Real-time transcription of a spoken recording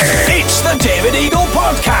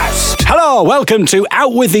Podcast. Hello, welcome to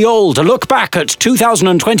Out With The Old, a look back at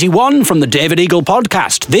 2021 from the David Eagle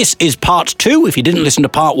Podcast. This is part 2. If you didn't listen to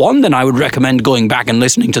part 1, then I would recommend going back and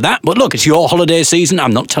listening to that. But look, it's your holiday season.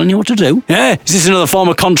 I'm not telling you what to do. Yeah, this is another form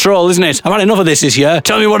of control, isn't it? I've had enough of this year.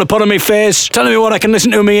 Telling me what to put on my face, telling me what I can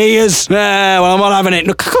listen to in my ears. Well, I'm not having it.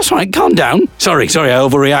 Look, that's right, calm down. Sorry, I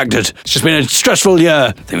overreacted. It's just been a stressful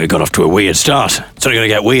year. I think we got off to a weird start. It's only going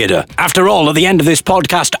to get weirder. After all, at the end of this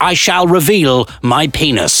podcast, I shall reveal my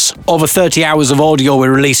penis. Over 30 hours of audio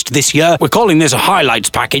were released this year. We're calling this a highlights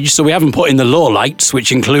package, so we haven't put in the lowlights,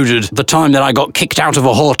 which included the time that I got kicked out of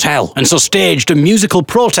a hotel, and so staged a musical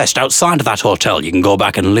protest outside of that hotel. You can go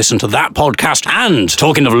back and listen to that podcast. And,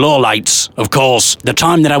 talking of lowlights, of course, the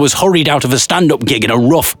time that I was hurried out of a stand-up gig in a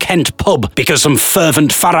rough Kent pub because some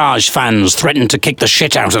fervent Farage fans threatened to kick the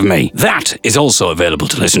shit out of me. That is also available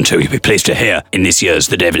to listen to, you'll be pleased to hear, in this year's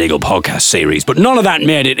The David Eagle Podcast series. But none of that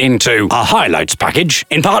made it into a highlights package.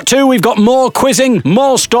 In part 2, we've got more quizzing,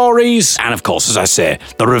 more stories, and of course, as I say,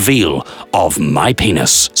 the reveal of my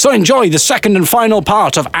penis. So enjoy the second and final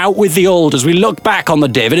part of Out With The Old as we look back on the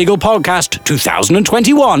David Eagle Podcast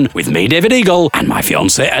 2021 with me, David Eagle, and my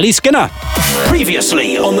fiancée, Ellie Skinner.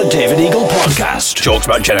 Previously on the David Eagle Podcast. Jokes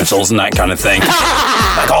about genitals and that kind of thing.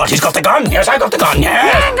 My God, he's got the gun. Yes, I got the gun,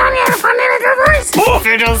 yeah. Funny little voice.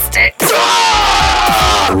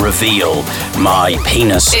 Reveal my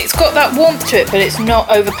penis. It's got that warmth to it, but it's not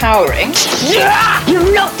overpowering.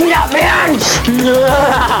 You knocked it out my hands!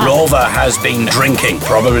 Rover has been drinking,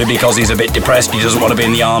 probably because he's a bit depressed. He doesn't want to be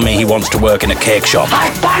in the army. He wants to work in a cake shop. I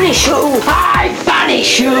banish you! I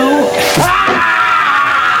banish you!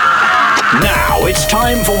 Now it's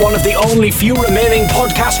time for one of the only few remaining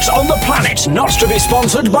podcasts on the planet not to be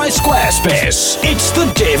sponsored by Squarespace. It's the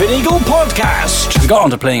David Eagle Podcast. We got on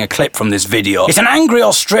to playing a clip from this video. It's an angry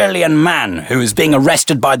Australian man who is being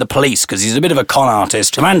arrested by the police because he's a bit of a con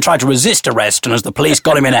artist. The man tried to resist arrest, and as the police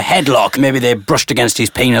got him in a headlock, maybe they brushed against his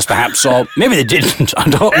penis perhaps, or maybe they didn't. I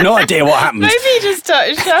don't no idea what happened. Maybe he just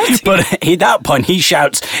started shouting. But at that point he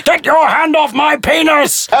shouts, "Take your hand off my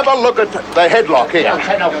penis!" Have a look at the headlock here.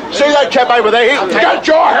 See that chap over there? Get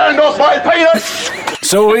your hand off my penis!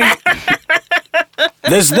 So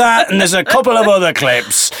there's that, and there's a couple of other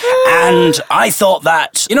clips, and I thought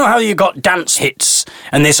that, you know how you got dance hits,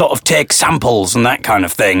 and they sort of take samples and that kind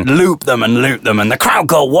of thing, loop them, and the crowd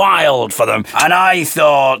go wild for them, and I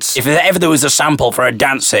thought, if ever there was a sample for a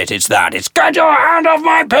dance hit, it's that. It's "Get your hand off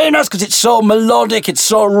my penis," because it's so melodic, it's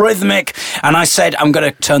so rhythmic, and I said, I'm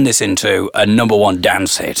going to turn this into a #1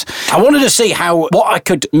 dance hit. I wanted to see what I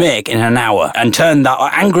could make in an hour, and turn that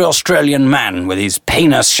angry Australian man with his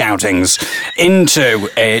penis shoutings into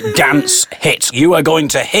a dance hit. You are going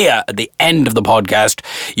to hear at the end of the podcast,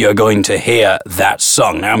 you're going to hear that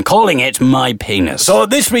song. Now I'm calling it My Penis. So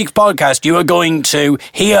this week's podcast, you are going to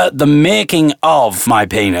hear the making of my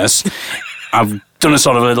penis. I've done a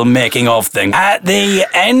sort of little making of thing. At the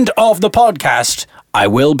end of the podcast, I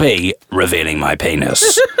will be revealing my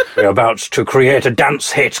penis. We're about to create a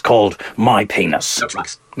dance hit called My Penis. No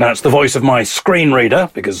tracks. That's the voice of my screen reader,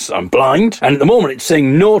 because I'm blind, and at the moment it's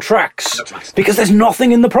saying no tracks. No tracks. Because there's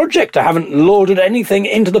nothing in the project. I haven't loaded anything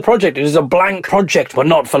into the project. It is a blank project, but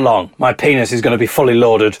not for long. My penis is going to be fully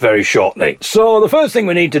loaded very shortly. So the first thing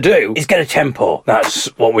we need to do is get a tempo. That's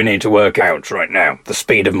what we need to work out right now, the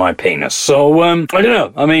speed of my penis. So, I don't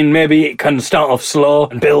know. I mean, maybe it can start off slow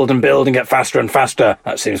and build and get faster and faster.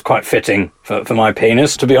 That seems quite fitting for my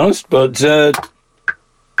penis, to be honest, but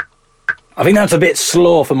I think that's a bit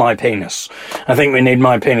slow for my penis. I think we need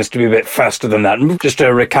my penis to be a bit faster than that. Just to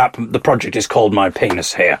recap, the project is called My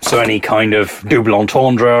Penis here. So any kind of double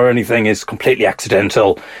entendre or anything is completely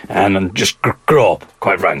accidental and just grow up,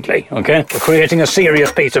 quite frankly, okay? We're creating a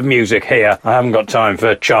serious piece of music here. I haven't got time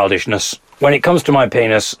for childishness. When it comes to my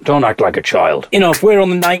penis, don't act like a child. You know, if we're on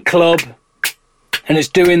the nightclub and it's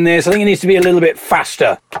doing this, I think it needs to be a little bit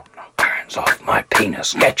faster. Hands off my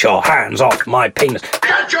penis. Get your hands off my penis.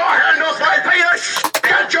 Get your hand off my penis!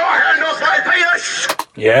 Get your hand off my penis!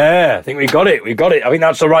 Yeah, I think we got it. I think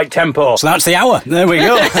that's the right tempo. So that's the hour. There we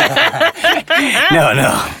go.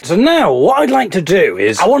 No. So now, what I'd like to do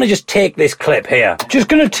is, I want to just take this clip here. Just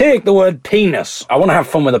going to take the word penis. I want to have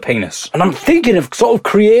fun with a penis. And I'm thinking of sort of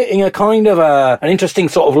creating a kind of an interesting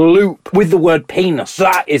sort of loop with the word penis.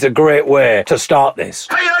 That is a great way to start this.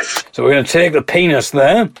 Penis! So we're going to take the penis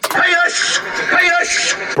there. Penis!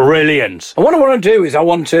 Penis! Brilliant. And what I want to do is I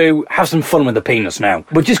want to have some fun with the penis now.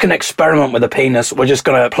 We're just going to experiment with the penis. We're just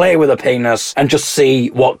going to play with the penis and just see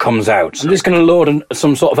what comes out. I'm just going to load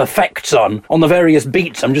some sort of effects on the various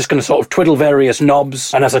beats. I'm just going to sort of twiddle various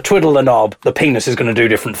knobs. And as I twiddle the knob, the penis is going to do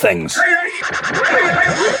different things.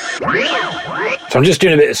 So I'm just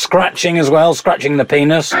doing a bit of scratching as well, scratching the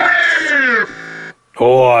penis.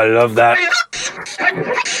 Oh, I love that.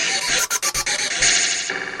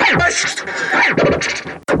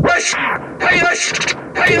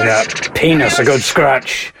 Give that penis a good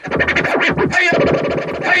scratch.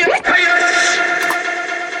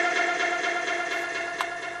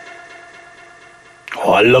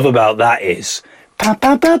 What I love about that is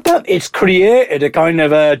it's created a kind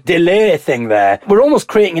of a delay thing there. We're almost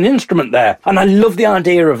creating an instrument there. And I love the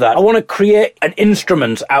idea of that. I want to create an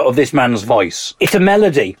instrument out of this man's voice. It's a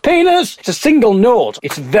melody. Penis! It's a single note.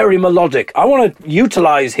 It's very melodic. I want to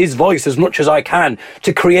utilise his voice as much as I can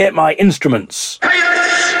to create my instruments.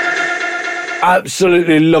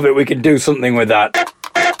 Absolutely love it. We can do something with that.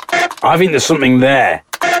 I think there's something there.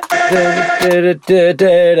 I've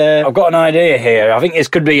got an idea here. I think this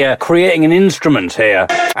could be creating an instrument here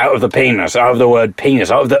out of the penis, out of the word penis,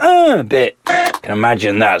 out of the bit. I can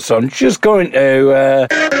imagine that. So I'm just going to...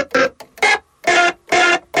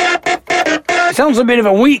 It sounds a bit of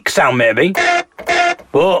a weak sound, maybe.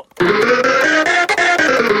 But...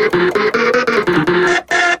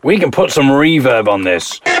 we can put some reverb on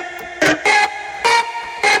this.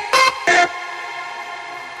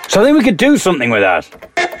 So I think we could do something with that.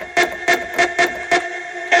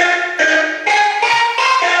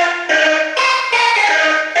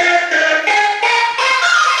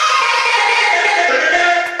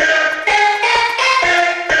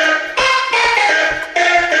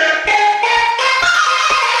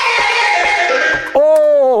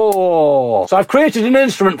 So I've created an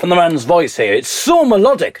instrument from the man's voice here. It's so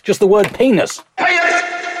melodic, just the word penis.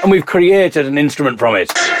 And we've created an instrument from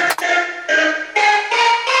it.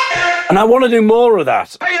 And I want to do more of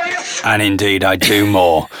that. And indeed, I do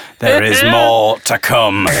more. There is more to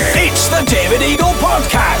come. It's the David Eagle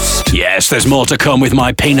Podcast. Yes, there's more to come with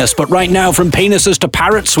my penis, but right now from penises to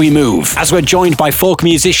parrots we move, as we're joined by folk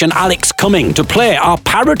musician Alex Cumming to play our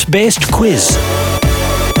parrot-based quiz.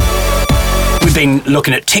 We've been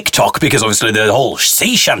looking at TikTok because obviously the whole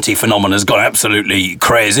sea shanty phenomenon has gone absolutely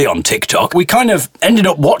crazy on TikTok. We kind of ended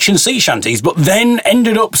up watching sea shanties, but then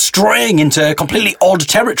ended up straying into completely odd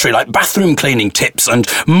territory, like bathroom cleaning tips and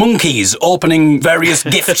monkeys opening various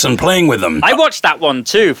gifts and playing with them. I watched that one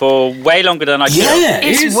too for way longer than I could. Yeah,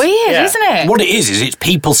 it's weird, isn't it? What it is it's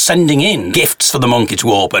people sending in gifts for the monkey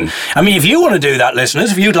to open. I mean, if you want to do that,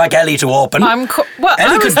 listeners, if you'd like Ellie to open... I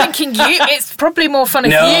was thinking it's probably more fun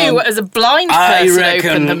if you, as a blind person,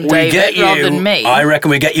 open them, David, rather than me. I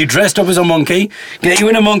reckon we get you dressed up as a monkey, get you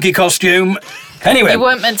in a monkey costume. Anyway. You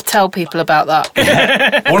weren't meant to tell people about that.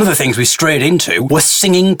 One of the things we strayed into was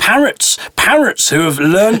singing parrots. Parrots who have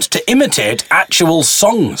learnt to imitate actual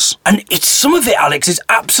songs. And some of it, Alex, is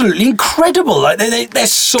absolutely incredible. Like they're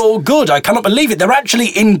so good. I cannot believe it. They're actually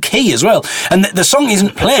in key as well. And the song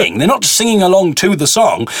isn't playing. They're not singing along to the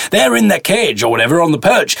song. They're in their cage or whatever on the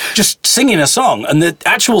perch, just singing a song. And the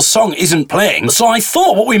actual song isn't playing. So I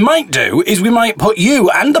thought what we might do is we might put you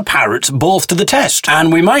and the parrot both to the test.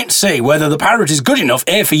 And we might see whether the parrot is good enough,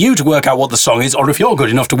 for you to work out what the song is, or if you're good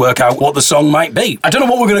enough to work out what the song might be. I don't know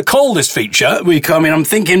what we're going to call this feature. I'm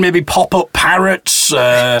thinking maybe Pop-Up Parrots,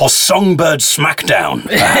 or Songbird Smackdown,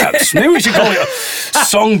 perhaps. Maybe we should call it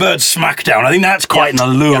Songbird Smackdown. I think that's quite an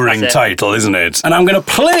alluring title, isn't it? And I'm going to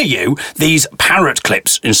play you these parrot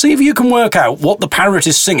clips and see if you can work out what the parrot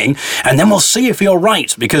is singing, and then we'll see if you're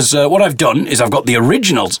right, because what I've done is I've got the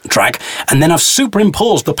original track, and then I've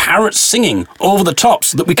superimposed the parrot singing over the top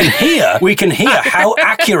so that we can hear how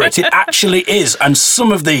accurate it actually is, and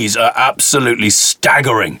some of these are absolutely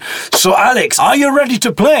staggering. So, Alex, are you ready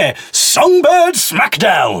to play Songbird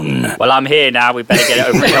Smackdown? Well, I'm here now. We better get it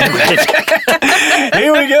over and done with.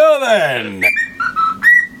 Here we go, then.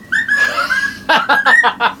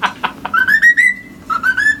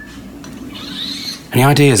 Any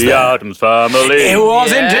ideas The there? Addams Family. It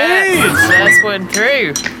was indeed. First one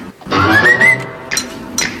through.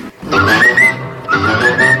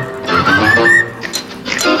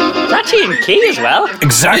 Actually in key as well.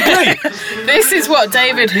 Exactly. This is what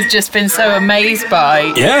David has just been so amazed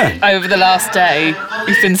by over the last day.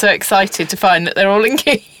 He's been so excited to find that they're all in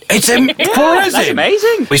key. It's impressive. That's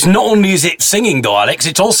amazing. It's not only is it singing though, Alex,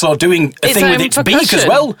 it's also doing a thing with its beak as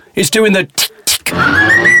well. It's doing the tick tick.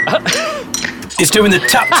 It's doing the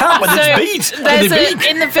tap tap with its beak.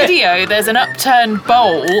 In the video, there's an upturned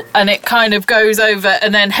bowl, and it kind of goes over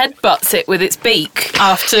and then headbutts it with its beak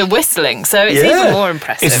after whistling. So it's even more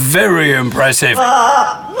impressive. It's very impressive.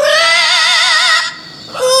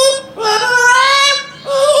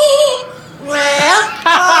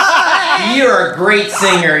 You're a great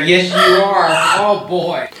singer. Yes, you are. Oh,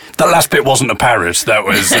 boy. That last bit wasn't a parrot. That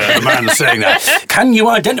was the man saying that. Can you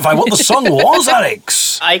identify what the song was,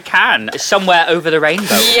 Alex? I can. It's Somewhere Over the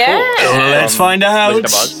Rainbow. Yeah. Let's find out. Wizard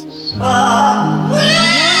of Oz.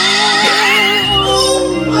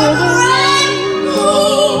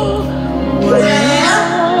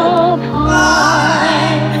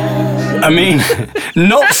 I mean,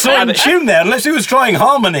 not so in tune there, unless he was trying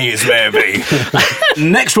harmonies, maybe.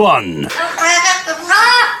 Next one.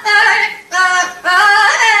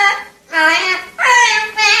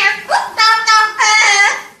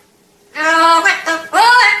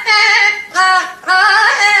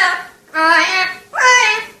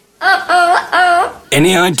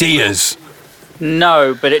 Any ideas?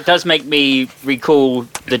 No, but it does make me recall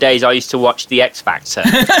the days I used to watch The X Factor.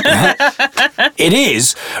 It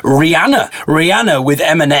is Rihanna. Rihanna with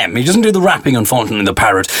Eminem. He doesn't do the rapping, unfortunately, the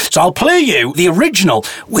parrot. So I'll play you the original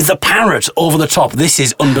with the parrot over the top. This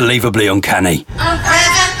is unbelievably uncanny.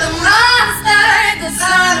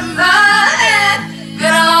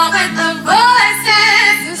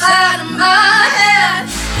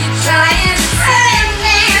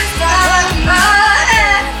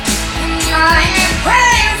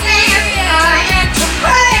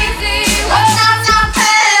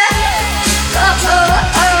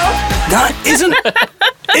 That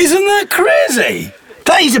isn't that crazy?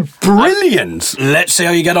 That is brilliant. Let's see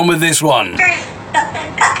how you get on with this one.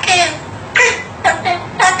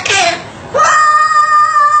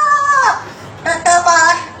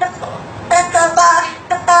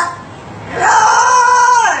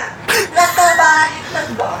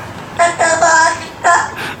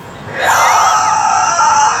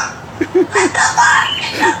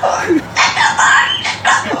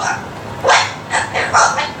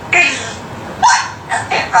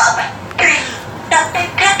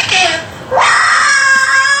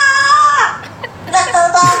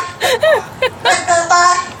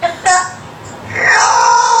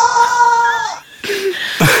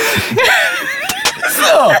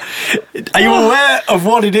 Are you aware of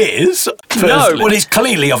what it is? No. Well, it's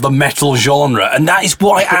clearly of the metal genre, and that is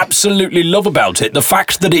what I absolutely love about it. The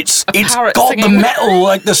fact that it's parrot got the singing. metal,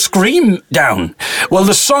 like the scream down. Well,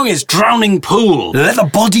 the song is Drowning Pool. Let the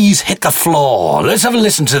bodies hit the floor. Let's have a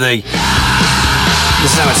listen to the... This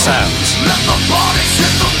is how it sounds. Let the bodies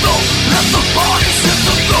hit the floor. Let the bodies hit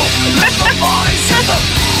the floor. Let the bodies hit the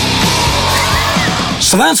floor.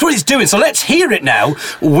 So that's what it's doing. So let's hear it now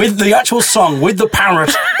with the actual song, with the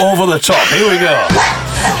parrot over the top. Here we go.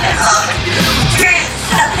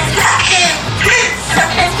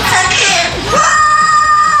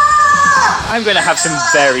 I'm going to have some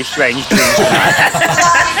very strange dreams tonight.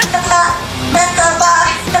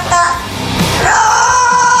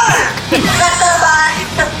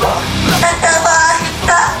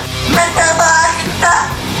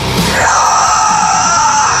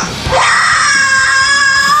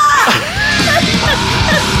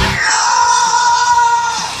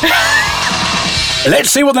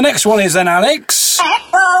 Let's see what the next one is then, Alex.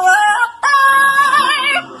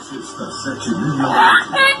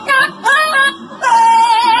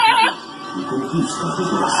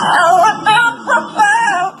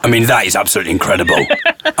 I mean, that is absolutely incredible.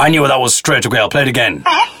 I knew what that was straight away. I'll play it again.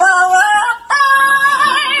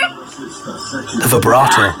 The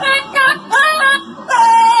vibrato.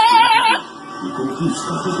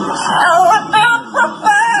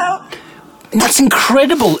 That's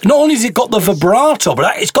incredible. Not only has it got the vibrato,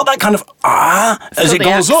 but it's got that kind of as it got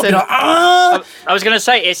the goes up. You know, accent. I was going to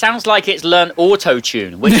say, it sounds like it's learned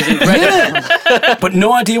auto-tune, which is incredible. but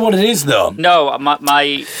no idea what it is, though. No,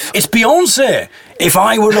 my It's Beyonce. If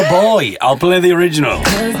I were a boy, I'll play the original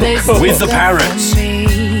with the parrots.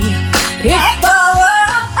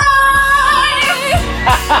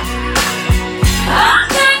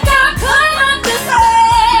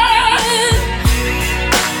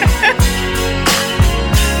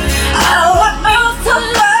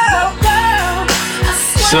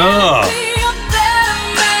 So,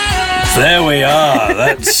 there we are.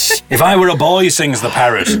 That's If I Were a Boy sings the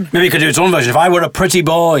parrot. Maybe you could do its own version. If I Were a Pretty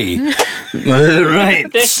Boy. Right.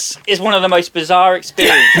 This is one of the most bizarre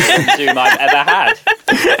experiences on Zoom I've ever had.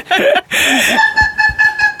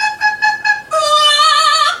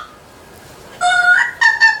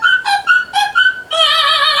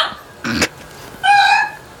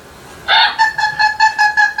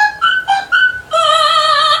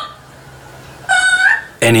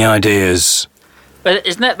 Any ideas? But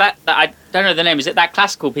isn't it that I don't know the name, is it that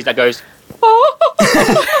classical piece that goes...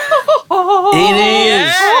 It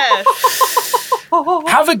is. Yeah.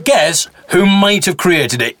 Have a guess who might have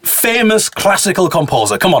created it. Famous classical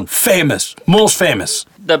composer. Come on, famous. Most famous.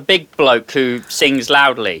 The big bloke who sings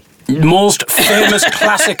loudly. Most famous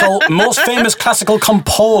classical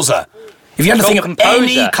composer. If you had to think of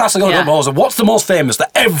any classical composer, what's the most famous that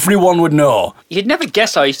everyone would know? You'd never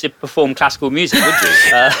guess I used to perform classical music, would you?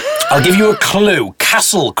 I'll give you a clue.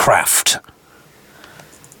 Castlecraft.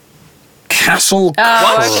 Castlecraft.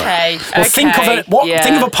 Oh, okay. Well, think of it.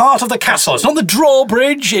 Think of a part of the castle. It's not the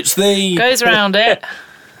drawbridge. It's the goes around it.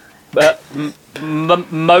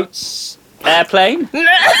 Moat's airplane.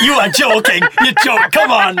 You are joking. You're joking. Come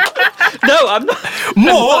on. No, I'm not. I'm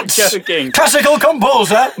not joking. Classical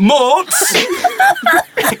composer. Mortz.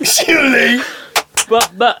 Surely.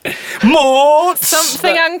 But Mortz.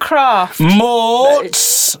 Something and craft.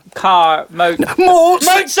 Mortz. Mozart.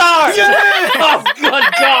 Mozart. Yeah. Oh, good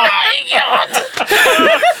God.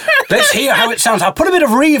 Let's hear how it sounds. I'll put a bit of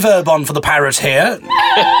reverb on for the parrot here.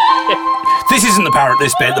 This isn't the parrot,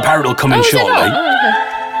 this bit. The parrot will come in shortly.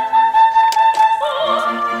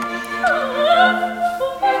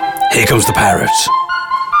 Here comes the parrot.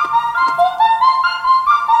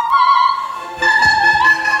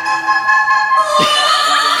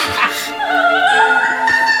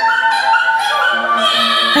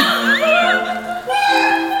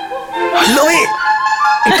 I love it.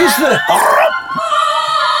 It does the...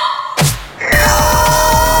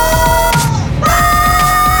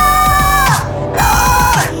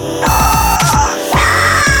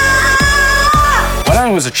 When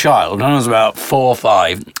I was a child, when I was about 4 or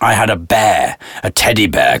 5, I had a teddy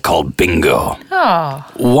bear called Bingo. Oh.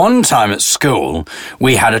 One time at school,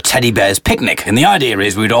 we had a teddy bear's picnic, and the idea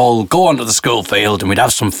is we'd all go onto the school field and we'd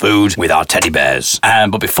have some food with our teddy bears.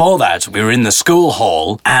 But before that, we were in the school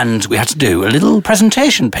hall and we had to do a little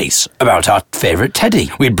presentation piece about our favourite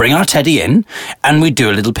teddy. We'd bring our teddy in and we'd do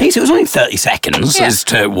a little piece. It was only 30 seconds as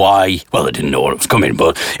to why, well, they didn't know what was coming,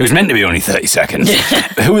 but it was meant to be only 30 seconds.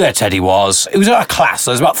 Who their teddy was. It was our class.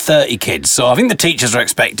 There was about 30 kids, so I think the teachers were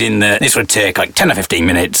expecting that this would take like 10 or 15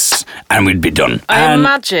 minutes and we'd be done. I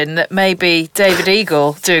imagine that maybe David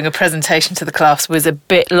Eagle doing a presentation to the class was a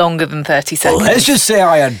bit longer than 30 seconds. Well, let's just say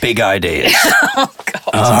I had big ideas. Oh, God.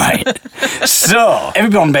 All right. So,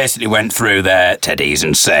 everyone basically went through their teddies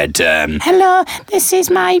and said, hello, this is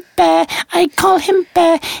my bear. I call him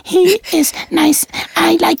Bear. He is nice.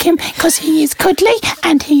 I like him because he is cuddly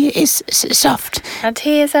and he is soft. And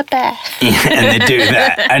he is a bear. And they do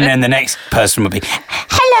that. And then the next person would be,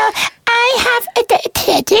 hello, I have a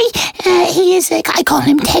teddy. He is, I call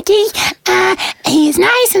him Teddy. He is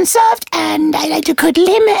nice and soft and I like to cuddle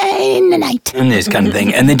him in the night. and this kind of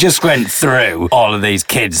thing. And they just went through all of these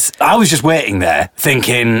kids. I was just waiting there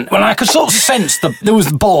thinking, well, I could sort of sense there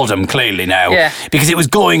was boredom clearly now. Yeah. Because it was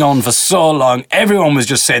going on for so long. Everyone was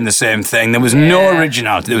just saying the same thing. There was no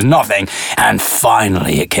originality. There was nothing. And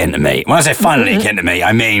finally it came to me. When I say finally it came to me,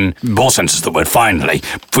 I mean both senses of the word finally,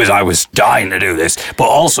 because I was dying to do this, but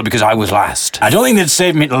also because I was last. I don't think they'd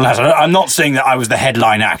saved me till last. I'm not saying that I was the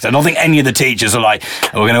headline act. I don't think any of the teachers are like,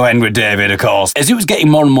 we're going to end with David, of course. As it was getting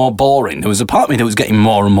more and more boring, there was a part of me that was getting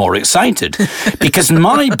more and more excited because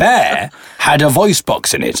my bear had a voice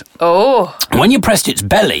box in it. Oh. When you pressed its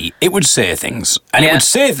belly, it would say things. And it would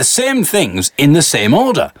say the same things in the same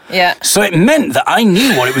order. Yeah. So it meant that I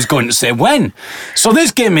knew what it was going to say when. So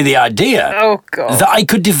this gave me the idea that I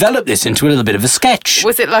could develop this into a little bit of a sketch.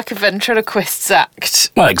 Was it like a ventriloquist's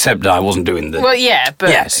act? Well, except I wasn't doing the... Well, yeah, but...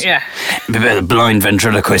 Yes. Yeah. A bit of the blind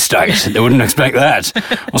ventriloquist act. They wouldn't expect that.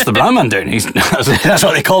 What's the blind man doing? That's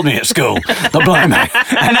what they called me at school. The blind man.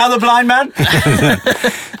 And now the blind man?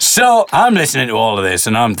 So I'm listening to all of this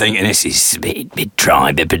and I'm thinking this is a bit dry,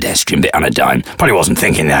 a bit pedestrian, a bit anodyne. Probably wasn't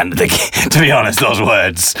thinking that, to be honest, those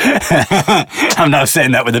words. I'm now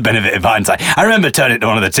saying that with the benefit of hindsight. I remember turning to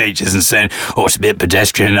one of the teachers and saying, oh, it's a bit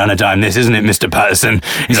pedestrian and anodyne this, isn't it, Mr. Patterson?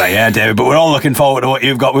 He's like, yeah, David, but we're all looking forward to what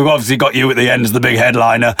you've got. We've obviously got you at the end as the big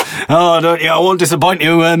headliner. Oh, don't you? I won't disappoint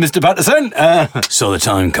you, Mr. Patterson. So the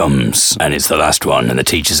time comes, and it's the last one, and the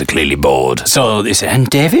teachers are clearly bored. So they say, and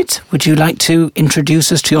David, would you like to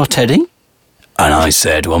introduce us to your teddy? And I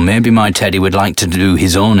said, well, maybe my teddy would like to do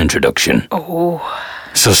his own introduction. Oh.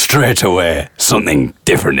 So straight away, something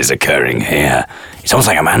different is occurring here. It's almost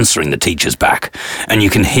like I'm answering the teachers back, and you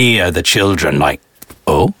can hear the children like,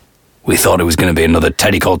 oh? We thought it was going to be another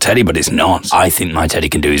teddy called Teddy, but it's not. I think my teddy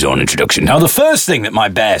can do his own introduction. Now, the first thing that my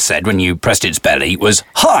bear said when you pressed its belly was,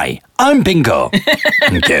 hi, I'm Bingo.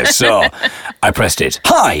 Okay, so I pressed it.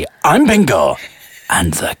 Hi, I'm Bingo.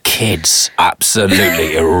 And the kids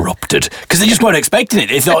absolutely erupted because they just weren't expecting it.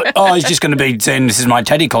 They thought, oh, he's just going to be saying, this is my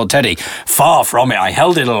teddy called Teddy. Far from it. I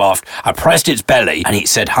held it aloft, I pressed its belly, and it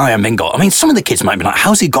said, hi, I'm Bingo. I mean, some of the kids might be like,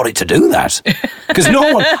 how's he got it to do that? Because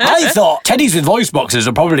I thought teddies with voice boxes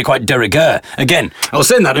are probably quite de rigueur. Again, I was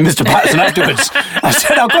saying that to Mr. Patterson afterwards. I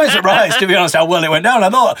said, I'm quite surprised, to be honest, how well it went down. I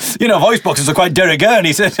thought, voice boxes are quite de rigueur. And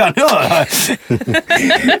he said, I know.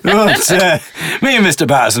 But, me and Mr.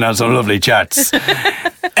 Patterson had some lovely chats.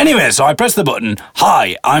 Anyway, so I pressed the button,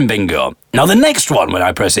 hi, I'm Bingo. Now, the next one, when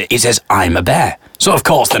I press it, it says, I'm a bear. So, of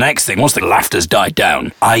course, the next thing, once the laughter's died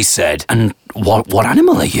down, I said, and what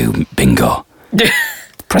animal are you, Bingo?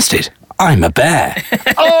 Pressed it. I'm a bear.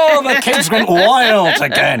 Oh, the kids went wild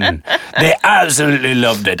again. They absolutely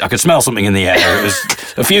loved it. I could smell something in the air. It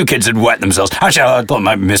was a few kids had wet themselves. Actually, I thought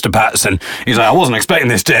maybe Mr. Patterson. He's like, I wasn't expecting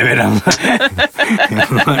this, David. I'm like,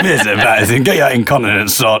 Mr. Patterson, get your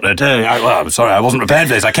incontinence sorted. I'm sorry, I wasn't prepared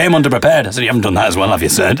for this. I came underprepared. I said, you haven't done that as well, have you,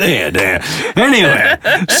 sir? Dear. Anyway,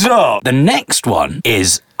 so the next one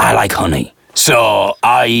is I like honey. So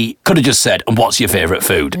I could have just said, and what's your favourite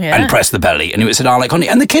food? Yeah. And pressed the belly. And it would said, I like honey.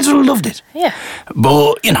 And the kids would have loved it. Yeah.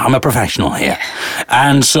 But, I'm a professional here. Yeah.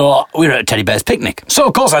 And so we were at a teddy bear's picnic. So,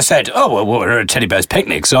 of course, I said, we're at a teddy bear's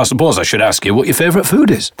picnic, so I suppose I should ask you what your favourite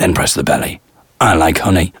food is. Then press the belly. I like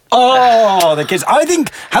honey. Oh, the kids. I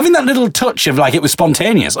think having that little touch of it was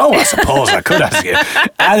spontaneous. Oh, I suppose I could ask you.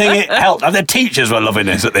 I think it helped. And the teachers were loving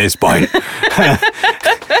this at this point.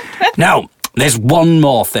 Now, there's one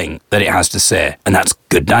more thing that it has to say, and that's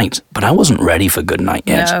good night. But I wasn't ready for good night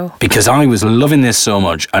yet. No. Because I was loving this so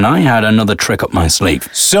much, and I had another trick up my sleeve.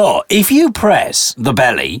 So, if you press the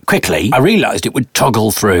belly quickly, I realised it would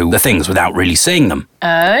toggle through the things without really saying them.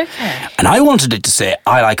 Okay. And I wanted it to say,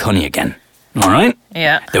 I like honey again. All right?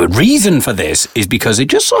 Yeah. The reason for this is because it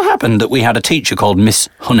just so happened that we had a teacher called Miss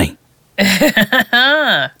Honey.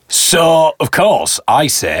 So, of course, I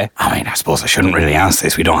say, I suppose I shouldn't really ask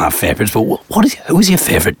this, we don't have favourites, but who is your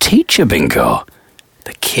favourite teacher, Bingo?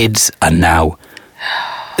 The kids are now,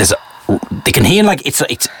 they can hear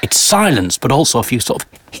it's silence, but also a few sort of,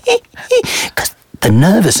 because the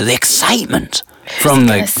nervousness, the excitement from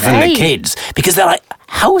the kids, because they're like,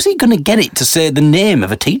 how is he going to get it to say the name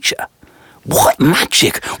of a teacher? What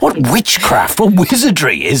magic, what witchcraft, what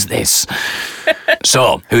wizardry is this?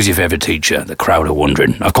 So, who's your favourite teacher? The crowd are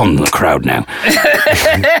wondering. I've called them the crowd now.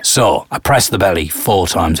 So, I press the belly 4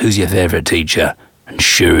 times. Who's your favourite teacher? And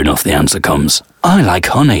sure enough, the answer comes, I like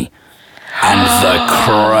honey. And the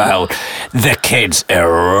crowd, the kids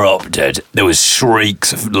erupted. There was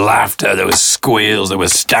shrieks of laughter, there was squeals, there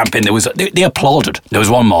was stamping, they applauded. There was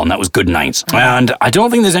one more, and that was good night. And I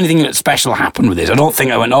don't think there's anything special happened with this. I don't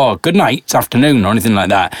think I went, good night, it's afternoon, or anything like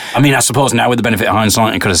that. I suppose now with the benefit of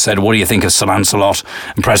hindsight, I could have said, what do you think of Sir Lancelot?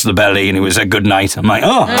 And pressed the belly, and it was a good night. I'm like,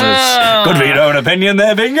 that's good for your own opinion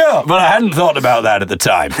there, Bingo. But I hadn't thought about that at the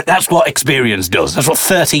time. That's what experience does. That's what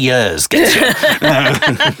 30 years gets you.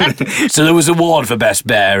 So there was an award for Best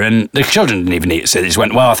Bear, and the children didn't even need to say. They just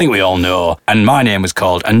went, well, I think we all know. And my name was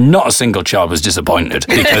called, and not a single child was disappointed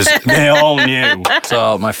because they all knew.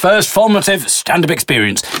 So my first formative stand-up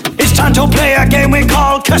experience. It's time to play a game we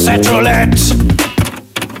call Cassette Roulette.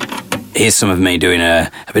 Here's some of me doing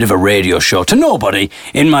a bit of a radio show to nobody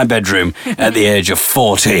in my bedroom at the age of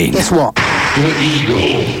 14. Guess what? The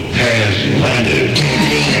eagle has landed.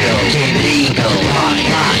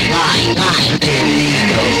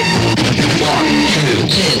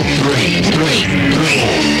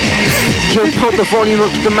 You'll put the volume up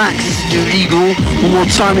to the max, Stuart Eagle. One more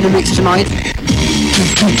time in the mix tonight.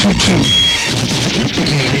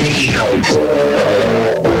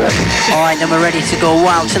 Alright, then we're ready to go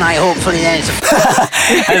wild tonight, hopefully then it's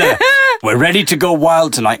We're ready to go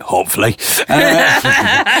wild tonight, hopefully.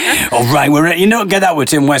 All right, we're ready. You don't get that with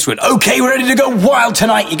Tim Westwood. Okay, we're ready to go wild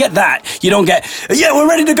tonight. You get that? You don't get, we're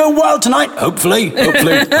ready to go wild tonight. Hopefully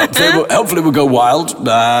we'll go wild.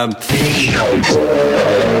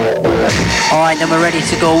 Alright, then we're ready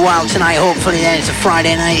to go wild tonight, hopefully then it's a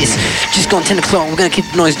Friday night. It's just gone 10 o'clock. We're going to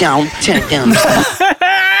keep the noise down. Turn it down.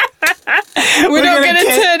 We're not going to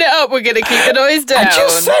turn it up, we're going to keep the noise down. I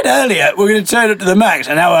just said earlier we're going to turn it to the max,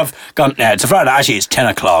 and now I've gone, it's a Friday, actually it's 10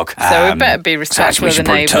 o'clock. So we better be respectful of the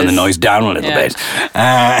neighbours. We should probably turn the noise down a little bit.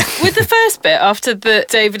 With the first bit, after the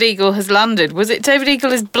David Eagle has landed, was it David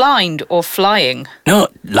Eagle is blind or flying? No,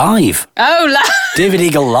 live. Oh, David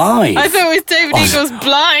Eagle live. I thought it was David Eagle's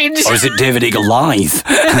blind. Or is it David Eagle live?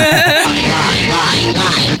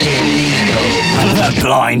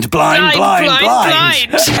 Blind. The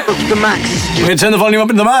max. We're going to turn the volume up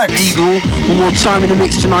into the max. Eagle, one more time in the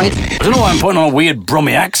mix tonight. I don't know why I'm putting on a weird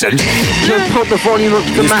Brummy accent. So put the volume up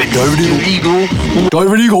to the max. Eagle,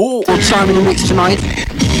 David Eagle. one more time in the mix tonight.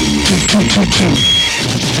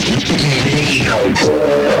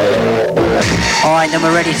 Alright, then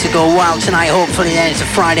we're ready to go wild tonight. Hopefully then it's a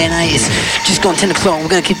Friday night. It's just gone 10 o'clock. We're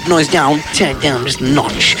going to keep the noise down. Turn it down just a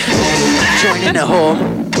notch. Join in at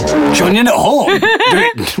home. Join in at home?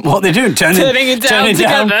 What are they doing? Turning it down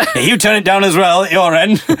together. Yeah, you turn it down as well at your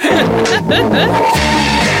end.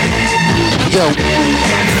 Go.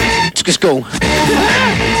 Let's go.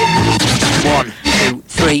 1, 2,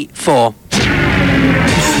 3, 4.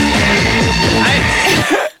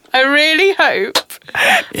 I really hope,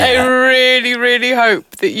 I really, really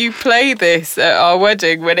hope that you play this at our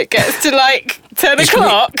wedding when it gets to like 10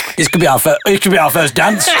 o'clock. This could be our first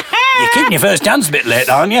dance. You're keeping your first dance a bit late,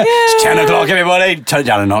 aren't you? Yeah. It's 10 o'clock, everybody. Turn it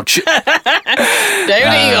down a notch.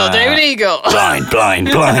 David Eagle. Blind.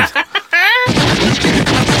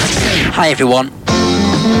 Hi everyone.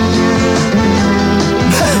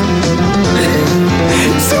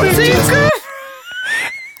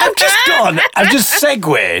 I've just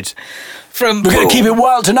segued. From We're going to keep it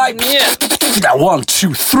wild tonight. Yeah. 1,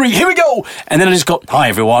 2, 3, here we go. And then I just go, hi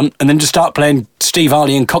everyone. And then just start playing Steve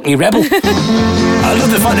Harley and Cockney Rebel. I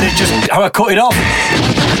love the fact that it just, how I cut it off.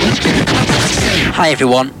 Hi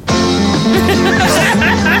everyone.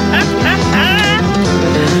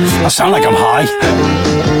 I sound like I'm high.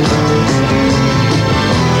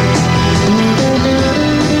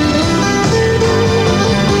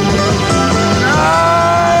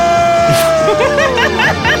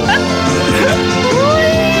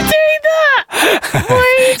 Why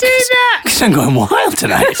are you doing that? Because I'm going wild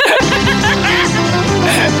tonight.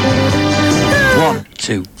 1,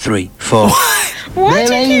 2, 3, 4. Why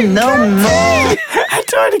do you keep counting? I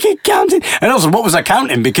tried to keep counting. And also, what was I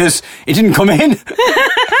counting? Because it didn't come in.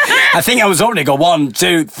 I think I was hoping to go 1,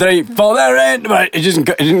 2, 3, 4. There ain't. But it didn't.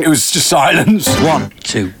 It was just silence. 1,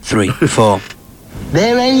 2, 3, 4.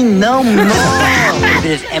 There ain't no more.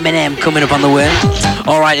 There's Eminem coming up on the way.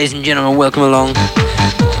 Alright, ladies and gentlemen, welcome along.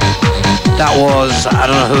 That was, I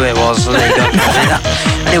don't know who it was, so there you go.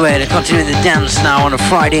 Anyway, to continue the dance now on a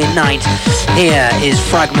Friday night, here is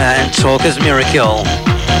Fragma and Talker's Miracle.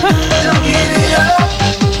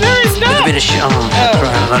 No, it's not. With a bit of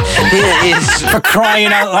Here is... For crying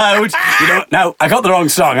out loud. You don't. No, I got the wrong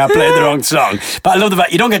song. I played the wrong song. But I love the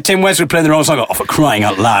fact you don't get Tim Westwood playing the wrong song. Oh, for crying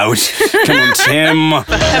out loud. Come on, Tim.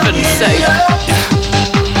 For heaven's sake.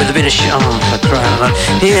 With a bit of for crying out loud.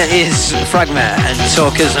 Here is Fragma and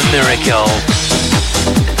Talker's Miracle.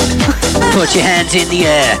 Put your hands in the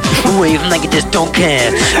air, wave them like you just don't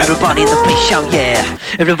care. Everybody in the place shout yeah.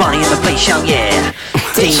 Everybody in the place shout yeah.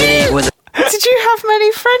 Did you have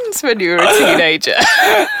many friends when you were a teenager?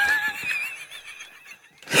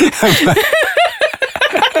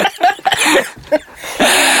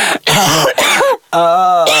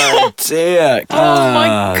 Oh dear. Oh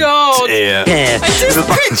my god. Dear. Yeah. I'm just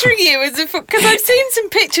picturing you as if, because I've seen some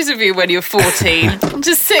pictures of you when you were 14.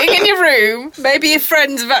 Just sitting in your room. Maybe your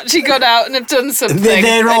friends have actually gone out and have done something.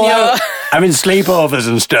 They're all out having sleepovers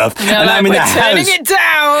and stuff. And and like, I'm in the we're turning house. it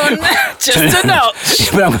down just a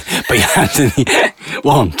notch. But you have to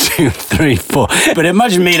 1, 2, 3, 4. But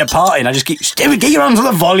imagine me at a party and I just keep get your hands on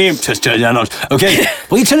the volume. Just turn it down a notch. Okay.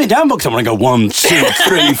 Well, you turn it down, because I want to go 1, 2,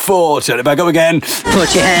 3, 4. Turn it back up again.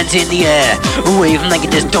 Put your hands in the air, wave them like you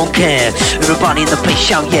just don't care. Everybody in the place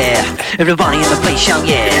shout yeah. Everybody in the place shout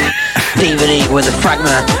yeah. David Eagle with a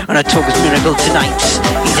Fragma and a Talker's Miracle tonight.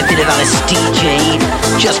 He's a bit of Alice DJ,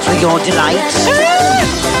 just for your delight.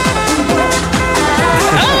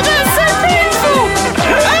 Oh, that's so painful!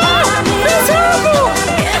 Oh, that's horrible!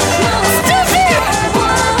 Stop it!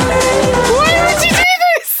 Why would you do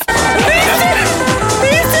this?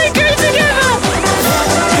 These two go together!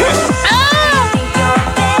 Ah!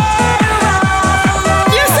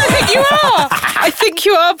 Yes, I think you are! I think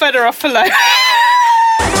you are better off alone.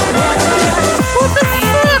 What the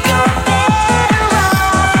fuck?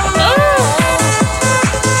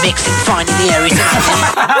 Oh. Mixing fine in the area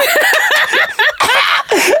tonight.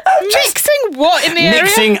 Mixing what in the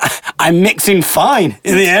area? I'm mixing fine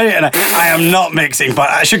in the area, and I am not mixing fine.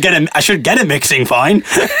 I should get a mixing fine.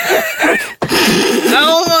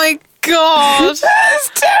 Oh my god! That's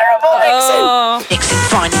terrible mixing. Oh. Mixing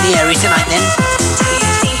fine in the area tonight then.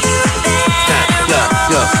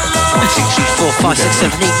 Go. 1, 2, 3, 4, 5, 6,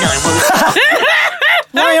 7, 8, 9.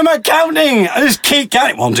 Why am I counting? I just keep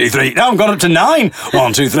counting. 1, 2, 3. Now I've got up to 9.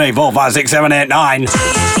 1, 2, 3, 4, 5, 6, 7, 8, 9.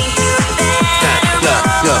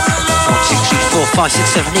 Go. 1, 2, 3, 4, 5, 6,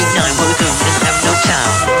 7, 8, 9. Where we going? We don't have no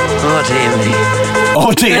time. Oh, dear me.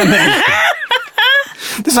 Oh, dear me.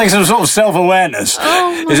 There's like some sort of self-awareness.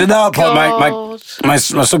 Oh Is it that point? God. My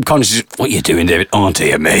subconscious is, what are you doing, David? Oh,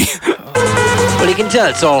 dear me. Well, you can tell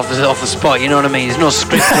it's all off the spot, you know what I mean? There's no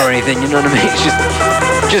script or anything, you know what I mean? It's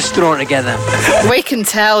just thrown together. We can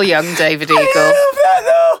tell, young David I Eagle. love that,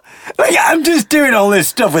 though. Like, I'm just doing all this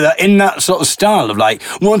stuff with that in that sort of style of like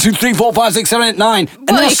 1, 2, 3, 4, 5, 6, 7, 8, 9. And Well,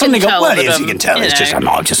 then you I can suddenly go, tell well, that, yes, you can tell. you It's just, know.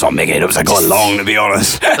 I'm just not making it up as I go along, to be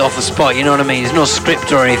honest. It's off the spot, you know what I mean? There's no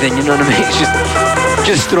script or anything, you know what I mean? It's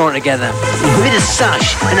just thrown together. With a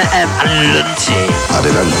sash and an adelante.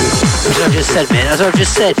 That's what I've just said, mate. That's what I've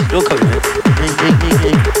just said. Don't come here.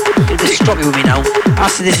 You just stop it with me now. I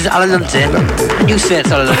said this is adelante, and you say it's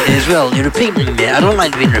adelante as well. You're repeating me, mate. I don't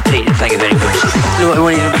like being repeated. Thank you very much. You know what? I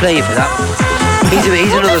won't even play you for that. Here's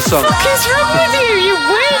another song. What is wrong with you, you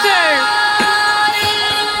weirdo?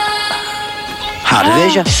 Hard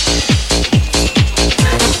Asia.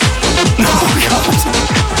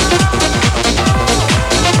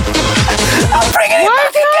 Why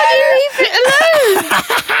can't you leave it alone?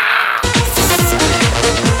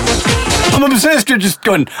 I'm obsessed with just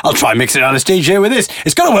going, I'll try mixing on a DJ with this.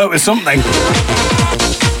 It's got to work with something.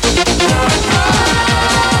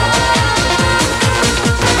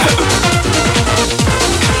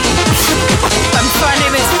 I'm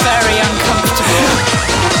finding this very uncomfortable.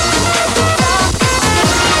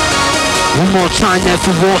 One more time there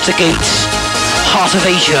for Watergate's Heart of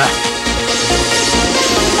Asia.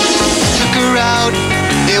 Took her out.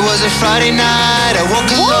 It was a Friday night. I woke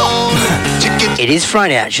alone. It is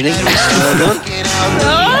Friday, actually. Well done. We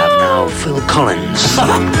have now Phil Collins.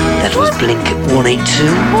 That was Blink 182.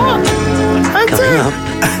 Coming up,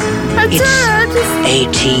 it's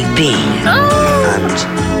ATB and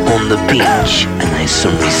On the Beach. A nice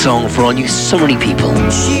summery song for all you summery people.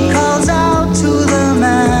 She calls out to the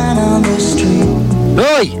man on the street.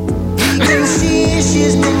 Oi! You can see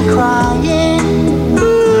she's been crying.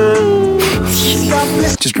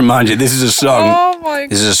 Just remind you, this is a song. Oh my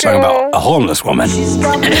This is a song about a homeless woman. She's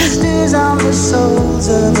got blisters on the soles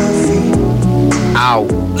of her feet. Ow.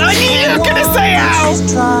 I knew you were going to say ow.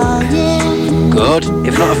 She's trying. Good.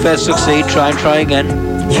 If not a first succeed, try again.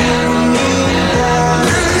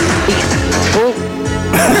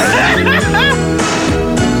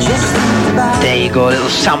 There you go, a little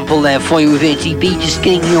sample there for you with ATB. Just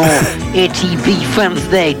getting your ATB fans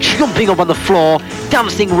there, jumping up on the floor,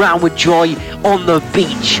 dancing around with joy on the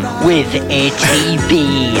beach with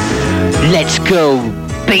ATB. Let's go,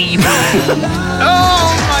 baby.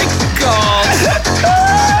 Oh my God.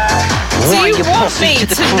 Why Do you you want posse me to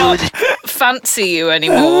the to crew? not fancy you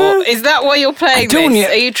anymore? Is that why you're playing don't this?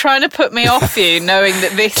 yet. Are you trying to put me off you, knowing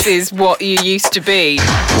that this is what you used to be?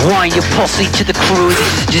 Why you posse to the crew?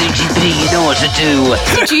 This is ATB, you know what to do.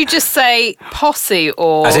 Did you just say posse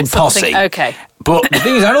or I said something? posse. Okay. But the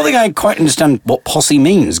thing is, I don't think I quite understand what posse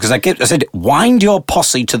means, because I said, wind your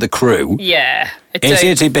posse to the crew. Yeah. It's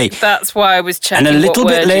ATB. That's why I was checking. And a little what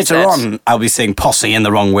bit word you later said. on, I'll be saying posse in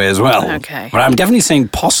the wrong way as well. Okay. But I'm definitely saying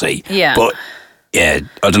posse. Yeah. But, yeah,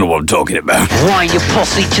 I don't know what I'm talking about. Why you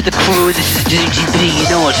posse to the crew? This is ATB, you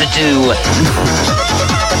know what to do.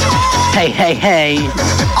 Hey, hey, hey.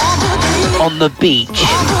 On the beach.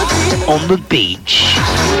 On the beach.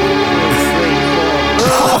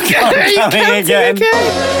 Oh, God, I'm coming again.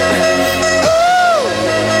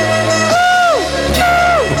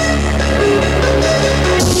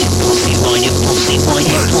 Wind your pussy, wind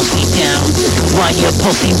your pussy down. Wind your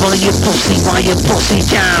pussy, wind your pussy, wind your pussy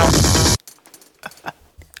down.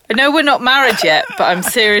 I know we're not married yet, but I'm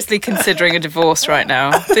seriously considering a divorce right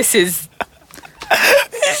now. This is...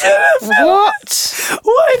 What?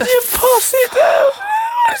 Why did you posse down?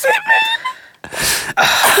 What does it mean?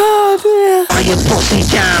 Oh, dear. Wind your pussy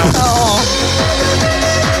down.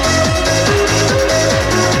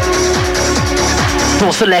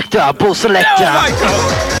 Ball selector, ball selector.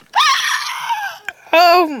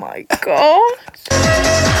 Oh my God.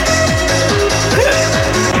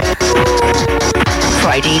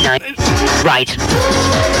 Friday night. Right.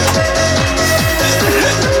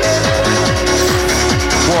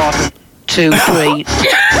 1, 2, 3.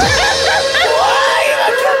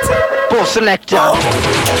 Ball selector.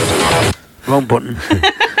 Wrong button.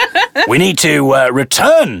 We need to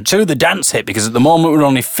return to the dance hit, because at the moment we're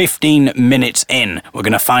only 15 minutes in. We're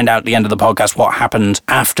going to find out at the end of the podcast what happened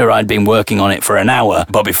after I'd been working on it for an hour.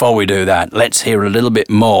 But before we do that, let's hear a little bit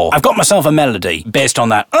more. I've got myself a melody based on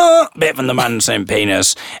that bit from the Man St.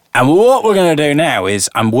 Penis. And what we're going to do now is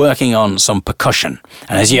I'm working on some percussion.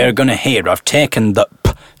 And as you're going to hear, I've taken the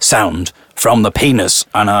p sound from the penis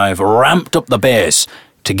and I've ramped up the bass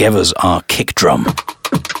to give us our kick drum.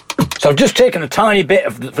 So I've just taken a tiny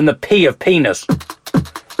bit from the P of penis.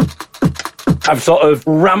 I've sort of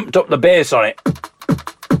ramped up the bass on it.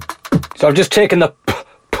 So I've just taken the P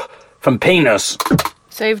from penis.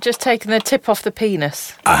 So you've just taken the tip off the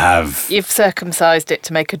penis. I have. You've circumcised it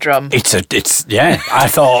to make a drum. Yeah. I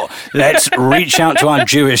thought, let's reach out to our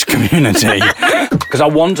Jewish community because I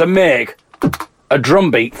want to make a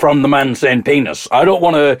drum beat from the man saying penis. I don't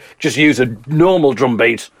want to just use a normal drum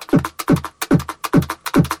beat.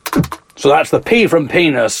 So that's the P from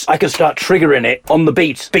penis. I can start triggering it on the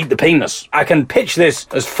beat the penis. I can pitch this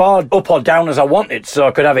as far up or down as I want it, so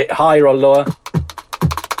I could have it higher or lower.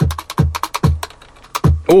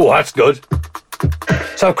 Oh, that's good.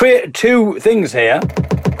 So I've created two things here.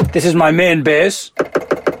 This is my main bass,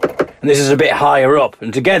 and this is a bit higher up.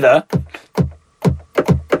 And together,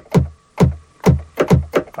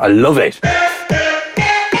 I love it.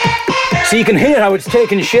 So you can hear how it's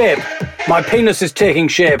taking shape. My penis is taking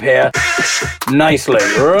shape here nicely.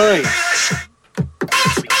 Right.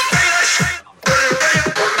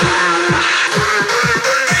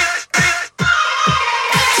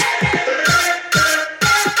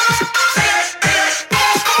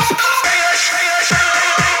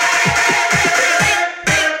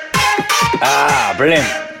 Brilliant.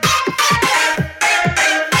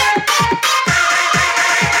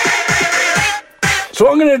 So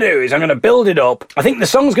what I'm going to do is I'm going to build it up. I think the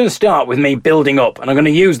song's going to start with me building up, and I'm going to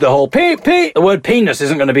use the whole P. The word penis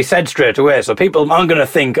isn't going to be said straight away, so people aren't going to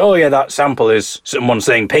think, oh yeah, that sample is someone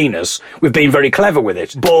saying penis. We've been very clever with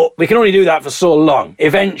it. But we can only do that for so long.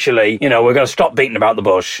 Eventually, we're going to stop beating about the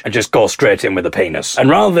bush and just go straight in with the penis. And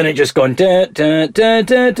rather than it just going da da da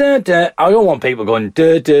da da da, I don't want people going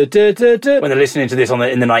da da da da da when they're listening to this in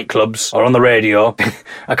the nightclubs or on the radio.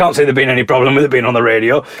 I can't say there's been any problem with it being on the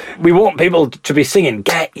radio. We want people to be singing,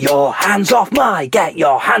 get your hands off my, get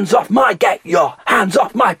your hands off my, get your hands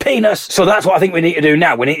off my penis. So that's what I think we need to do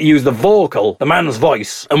now. We need to use the vocal, the man's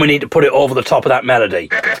voice, and we need to put it over the top of that melody.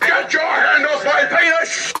 Get your hand off my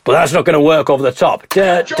penis! But that's not going to work over the top.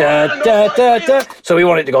 Da, da, da, da, da. So we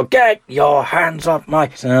want it to go, get your hands off my...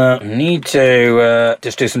 So we need to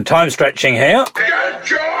just do some time stretching here. Get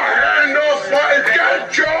your hand off my,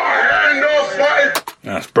 get your hand off my...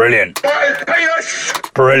 That's brilliant. My penis!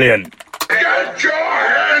 Brilliant. Get your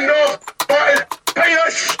hand off my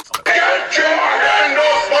penis! Get your hand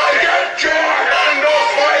off my, get your hand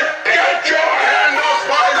off my, get your hand off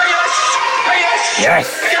my penis!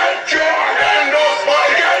 Yes. Get your hand off my,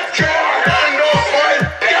 get your hand off my,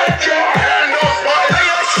 get your hand off my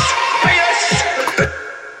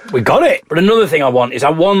penis! We got it. But another thing I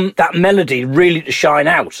want that melody really to shine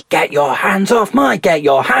out. Get your hands off my, get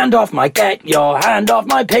your hand off my, get your hand off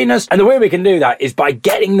my penis. And the way we can do that is by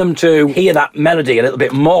getting them to hear that melody a little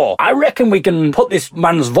bit more. I reckon we can put this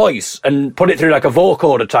man's voice and put it through like a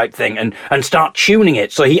vocoder type thing and start tuning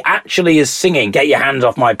it so he actually is singing, get your hands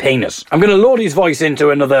off my penis. I'm going to load his voice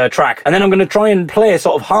into another track, and then I'm going to try and play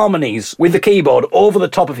sort of harmonies with the keyboard over the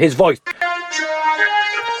top of his voice.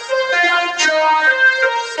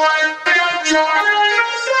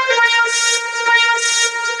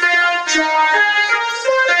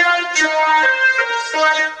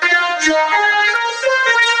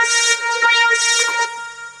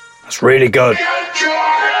 That's really good. Get your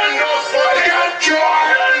hand off my, get your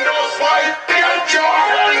hand off my, get your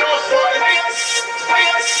hand off my penis!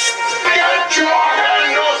 Get your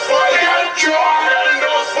hand off my, get your hand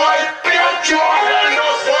off my, get your hand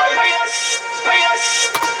off my penis!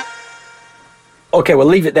 Okay, we'll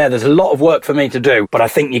leave it there. There's a lot of work for me to do, but I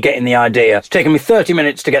think you're getting the idea. It's taken me 30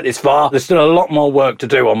 minutes to get this far. There's still a lot more work to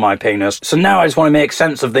do on my penis. So now I just want to make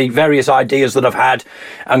sense of the various ideas that I've had.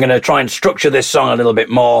 I'm going to try and structure this song a little bit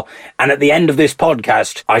more. And at the end of this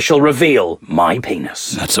podcast, I shall reveal my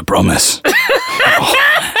penis. That's a promise.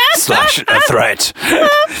 Slash a threat.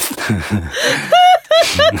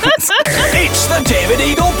 It's the David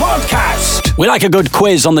Eagle Podcast. We like a good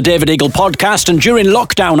quiz on the David Eagle Podcast, and during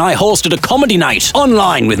lockdown I hosted a comedy night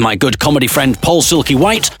online with my good comedy friend Paul Silky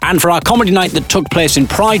White, and for our comedy night that took place in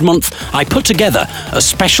Pride Month, I put together a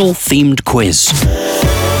special themed quiz.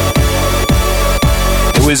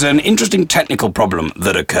 There was an interesting technical problem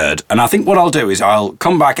that occurred, and I think what I'll do is I'll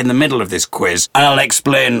come back in the middle of this quiz and I'll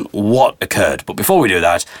explain what occurred. But before we do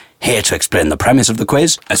that, here to explain the premise of the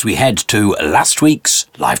quiz as we head to last week's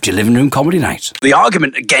Live to Your Living Room comedy night. The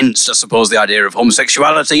argument against, I suppose, the idea of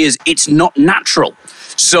homosexuality is it's not natural.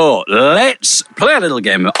 So let's play a little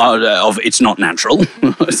game of It's Not Natural.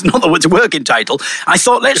 It's not the working title. I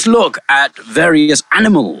thought let's look at various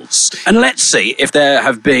animals and let's see if there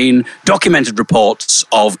have been documented reports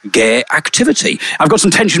of gay activity. I've got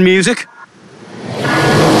some tension music.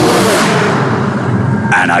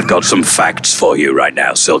 And I've got some facts for you right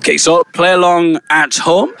now, Silky. So play along at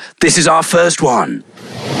home. This is our first one.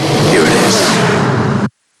 Here it is.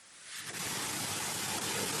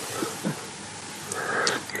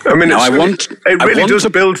 I mean, Now, it really does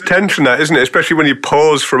build tension, that, isn't it? Especially when you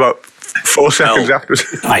pause for about 4 seconds after.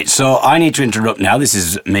 Right, so I need to interrupt now. This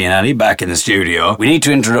is me and Ellie back in the studio. We need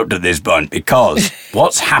to interrupt at this point because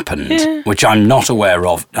what's happened, which I'm not aware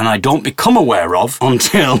of, and I don't become aware of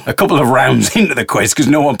until a couple of rounds into the quiz because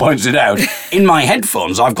no one points it out. In my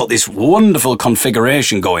headphones, I've got this wonderful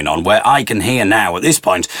configuration going on where I can hear now, at this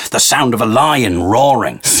point, the sound of a lion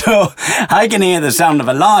roaring. So I can hear the sound of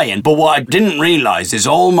a lion, but what I didn't realise is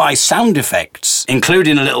all my sound effects,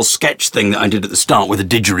 including a little sketch thing that I did at the start with a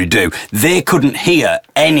didgeridoo, they couldn't hear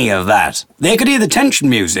any of that. They could hear the tension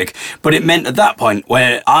music, but it meant at that point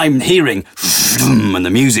where I'm hearing and the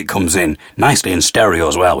music comes in, nicely in stereo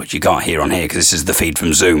as well, which you can't hear on here because this is the feed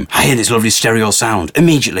from Zoom. I hear this lovely stereo sound.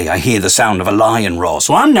 Immediately I hear the sound of a lion roar.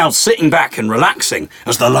 So I'm now sitting back and relaxing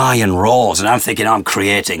as the lion roars, and I'm thinking I'm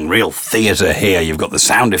creating real theatre here. You've got the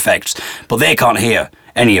sound effects, but they can't hear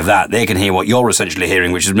any of that. They can hear what you're essentially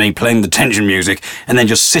hearing, which is me playing the tension music and then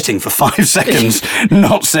just sitting for 5 seconds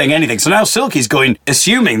not saying anything. So now Silky's going,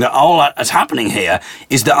 assuming that all that's happening here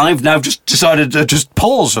is that I've now just decided to just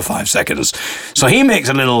pause for 5 seconds. So he makes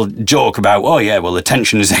a little joke about, oh yeah, well the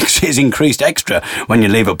tension is increased extra when you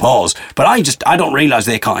leave a pause. But I don't realise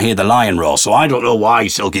they can't hear the lion roar, so I don't know why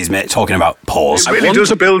Silky's talking about pause. It really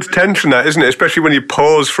does build tension, that, isn't it? Especially when you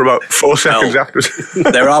pause for about 4 seconds after.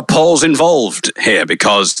 There are pause involved here because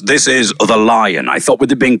this is the lion. I thought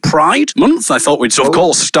with it being Pride Month, I thought we'd of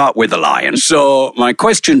course start with the lion. So my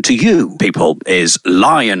question to you people is,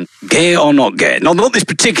 lion, gay or not gay? Not this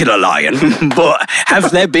particular lion, but have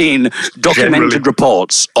there been documented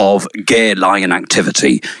reports of gay lion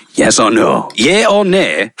activity? Yes or no? Yay or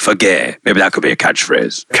nay for gay? Maybe that could be a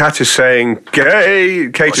catchphrase. Cat is saying gay.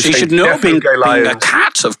 Kate is she saying should know, being gay a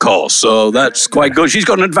cat, of course, so that's quite good. She's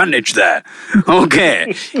got an advantage there.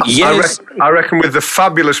 Okay. Yes. I reckon with the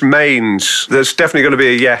fabulous manes, there's definitely going to be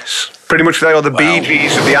a yes. Pretty much they are the Bee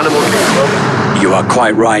Gees of the animal kingdom. You are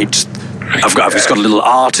quite right. I've just got a little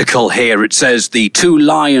article here. It says the 2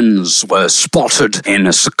 lions were spotted in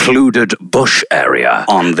a secluded bush area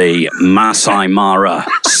on the Masai Mara,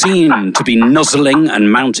 seen to be nuzzling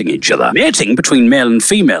and mounting each other. Mating between male and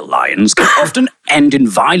female lions can often end in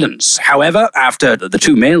violence. However, after the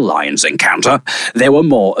 2 male lions encounter, they were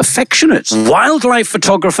more affectionate. Wildlife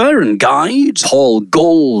photographer and guide Paul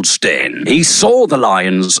Goldstein, he saw the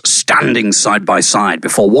lions standing side by side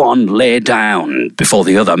before one lay down before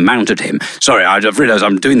the other mounted him. Sorry, I've realised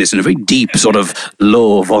I'm doing this in a very deep, sort of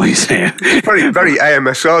low voice here. Very, very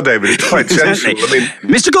AMSR, David. It's quite sensual. I mean,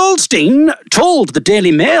 Mr. Goldstein told the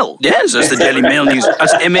Daily Mail, yes, that's the Daily Mail news,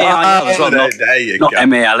 that's M-A-I-L as well, not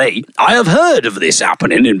M-A-L-E. I have heard of this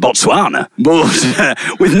happening in Botswana,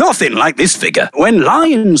 but with nothing like this figure. When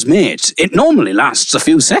lions mate, it normally lasts a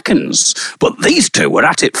few seconds, but these 2 were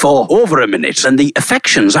at it for over a minute, and the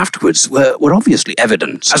affections afterwards were obviously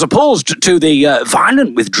evident. As opposed to the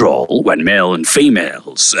violent withdrawal when male and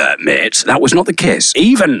females mate, that was not the case.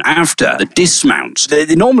 Even after the dismount, they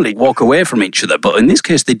normally walk away from each other, but in this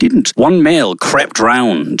case they didn't. One male crept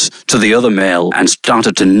round to the other male and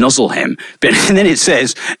started to nuzzle him, and then it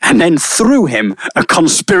says, and then threw him a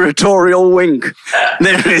conspiratorial wink.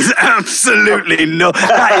 There is absolutely no...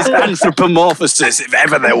 That is anthropomorphosis, if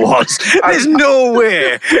ever there was. There's no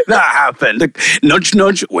way that happened. Nudge,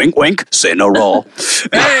 nudge, wink, wink, say no raw.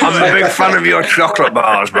 I'm a big fan of your chocolate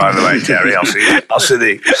bars, by the way, Terry. I'll see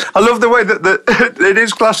the... I love the way that it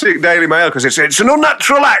is classic Daily Mail, because it's an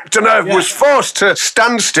unnatural act, and I was forced to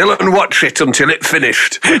stand still and watch it until it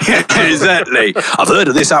finished. Exactly. I've heard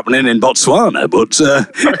of this happening in Botswana, but...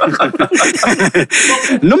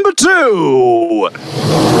 Number 2.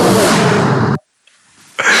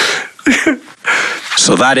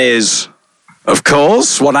 So that is... Of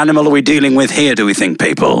course. What animal are we dealing with here, do we think,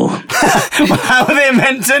 people? How are they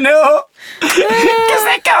meant to know? Because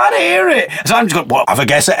they can't hear it. So I'm just going, well, have a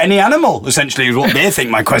guess at any animal, essentially, is what they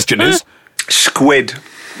think my question is. Squid.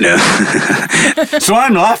 No. So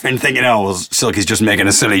I'm laughing, thinking, oh, well, Silky's just making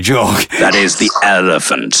a silly joke. That is the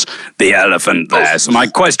elephant. The elephant there. So my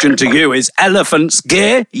question to you is, elephants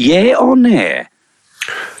gay, yay or nay?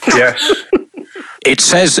 Yes. It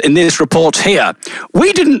says in this report here,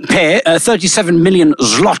 we didn't pay 37 million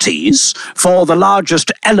zlotys for the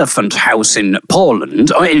largest elephant house in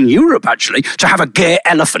Poland, or in Europe actually, to have a gay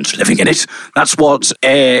elephant living in it. That's what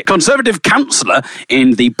a Conservative councillor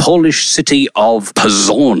in the Polish city of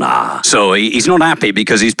Pozona. So he's not happy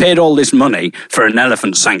because he's paid all this money for an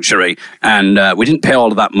elephant sanctuary, and we didn't pay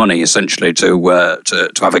all of that money essentially to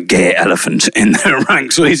have a gay elephant in their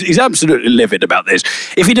ranks. So he's absolutely livid about this.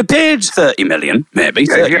 If he'd have paid 30 million, maybe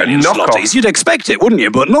 30 million zlotys, you'd expect it, wouldn't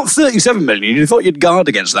you? But not 37 million. You thought you'd guard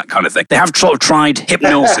against that kind of thing. They have sort of tried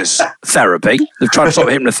hypnosis therapy. They've tried sort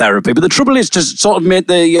of hypnotherapy, but the trouble is to sort of make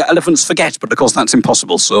the elephants forget. But of course, that's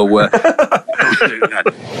impossible. So, okay,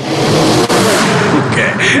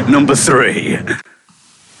 number 3.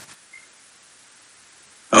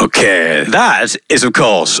 Okay, that is, of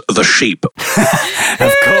course, the sheep.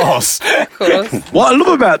 Of course. What I love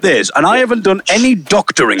about this, and I haven't done any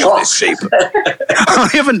doctoring of this sheep. I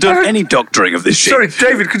haven't done any doctoring of this sheep. Sorry,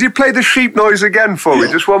 David, could you play the sheep noise again for me,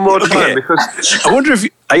 just one more time? Because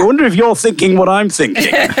I wonder if you're thinking what I'm thinking.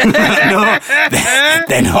 No,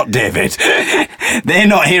 they're not, David. They're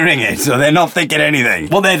not hearing it, so they're not thinking anything.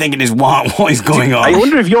 What they're thinking is, what is going on? I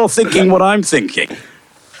wonder if you're thinking what I'm thinking.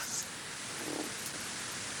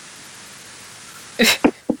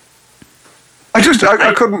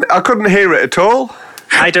 I couldn't hear it at all.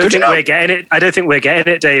 I don't think we're getting it. I don't think we're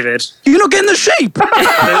getting it, David. You're not getting the sheep.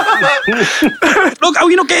 Look,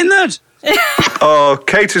 you're not getting that. Oh,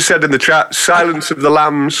 Kate has said in the chat, silence of the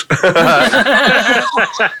lambs.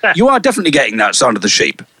 You are definitely getting that sound of the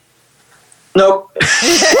sheep. No.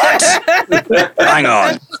 What? Hang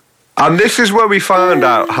on. And this is where we found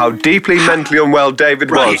out how deeply mentally unwell David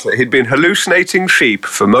was, that he'd been hallucinating sheep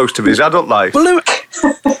for most of his adult life. Well,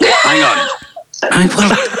 hang on.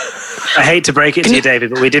 I hate to break it to you, David,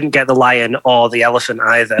 but we didn't get the lion or the elephant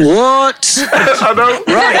either. What? I know.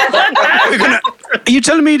 Right. Are you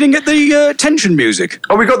telling me you didn't get the tension music?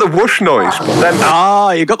 Oh, we got the whoosh noise. Then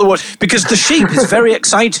you got the whoosh. Because the sheep is very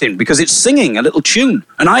exciting because it's singing a little tune.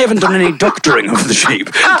 And I haven't done any doctoring of the sheep.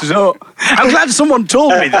 So I'm glad someone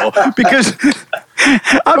told me, though, because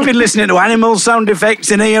I've been listening to animal sound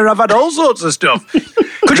effects in here. I've had all sorts of stuff.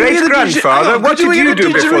 Great-grandfather, what did you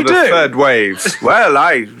do before the third wave? Well,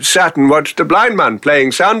 I sat and watched a blind man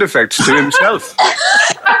playing sound effects to himself.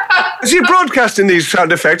 Is he broadcasting these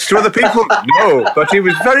sound effects to other people? No, but he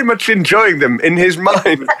was very much enjoying them in his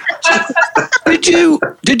mind. Did you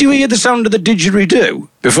hear the sound of the didgeridoo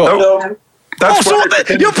before? No.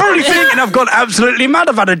 You're probably thinking I've gone absolutely mad.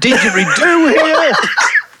 I've had a didgeridoo here.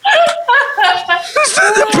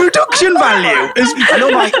 The production value is.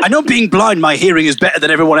 I know being blind, my hearing is better than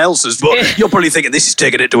everyone else's, but you're probably thinking this is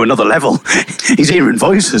taking it to another level. He's hearing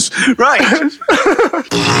voices. Right.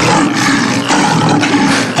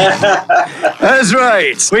 That's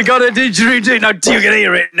right. We got a didgeridoo. Now, you can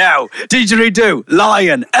hear it now. Didgeridoo,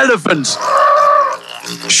 lion, elephant,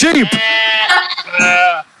 sheep.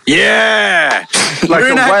 Yeah. Like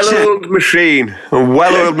a well-oiled machine. A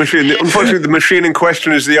well-oiled machine. Unfortunately, the machine in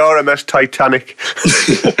question is the RMS Titanic.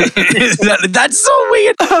 That's so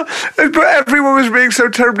weird. But everyone was being so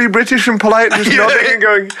terribly British and polite and just nodding and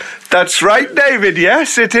going, that's right, David,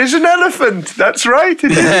 yes, it is an elephant. That's right.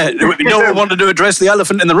 It is. No one wanted to address the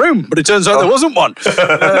elephant in the room, but it turns out there wasn't one.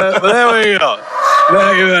 But there we go.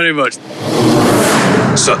 Thank you very much.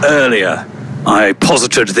 So earlier, I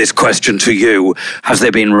posited this question to you. Has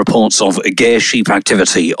there been reports of gay sheep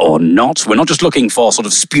activity or not? We're not just looking for sort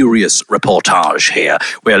of spurious reportage here.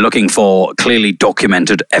 We're looking for clearly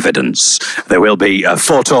documented evidence. There will be a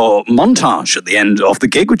photo montage at the end of the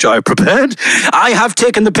gig, which I prepared. I have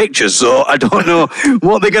taken the pictures, so I don't know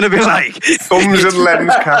what they're going to be like. Thumbs and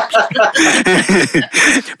lens caps.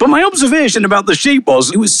 But my observation about the sheep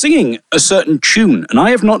was it was singing a certain tune, and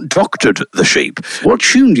I have not doctored the sheep. What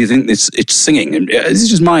tune do you think it's singing? And this is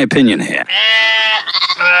just my opinion here.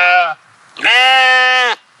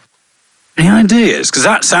 Any ideas? Because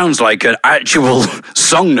that sounds like an actual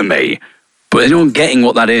song to me, but anyone getting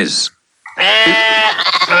what that is?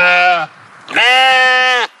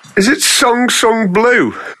 Is it Song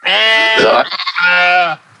Blue?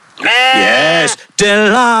 Yes,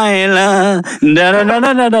 Delilah. Da da da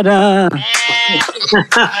da da da.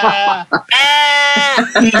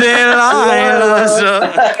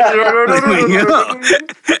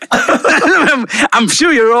 I'm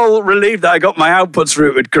sure you're all relieved that I got my outputs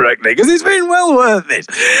routed correctly, because it's been well worth it.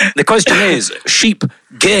 The question is, sheep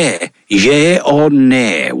gay, yay or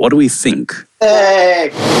nay? What do we think?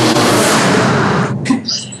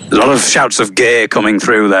 There's a lot of shouts of gay coming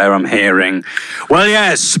through there, I'm hearing. Well,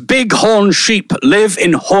 yes, bighorn sheep live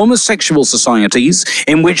in homosexual societies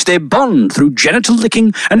in which they bond through genital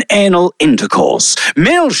licking and anal intercourse.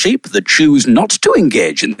 Male sheep that choose not to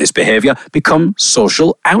engage in this behaviour become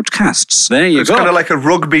social outcasts. There you go. It's kind of like a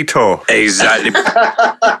rugby tour. Exactly.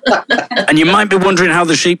 And you might be wondering how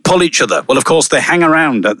the sheep pull each other. Well, of course, they hang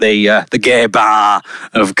around at the gay bar,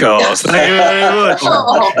 of course. Thank you very much.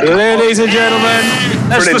 Ladies and gentlemen,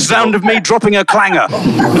 that's the sound of me dropping a clanger.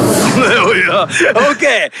 There we are.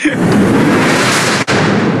 Okay.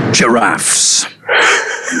 Giraffes.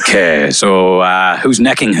 Okay, so who's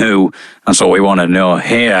necking who? That's what we want to know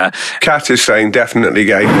here. Kat is saying definitely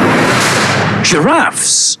gay.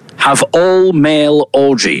 Giraffes have all-male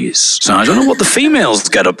orgies. So I don't know what the females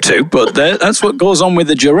get up to, but that's what goes on with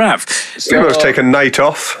the giraffe. Females take a night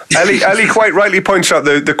off. Ellie quite rightly points out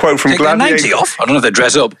the quote from Gladiator. Take a nightie off? I don't know if they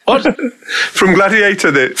dress up. What? From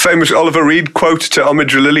Gladiator, the famous Oliver Reed quote to Omid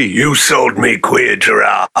Jalili, "You sold me queer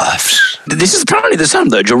giraffes." This is apparently the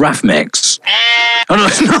sound that a giraffe makes. Oh, no,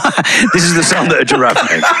 it's not. This is the sound that a giraffe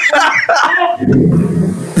makes.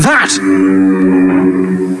 That...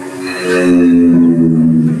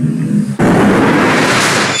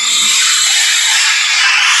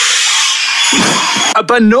 a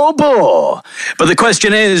bonobo. But the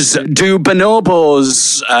question is, do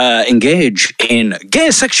bonobos engage in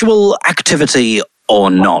gay sexual activity or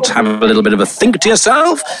not? Have a little bit of a think to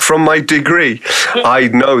yourself. From my degree, I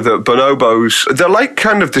know that bonobos, they're like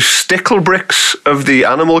kind of the stickle bricks of the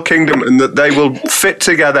animal kingdom, and that they will fit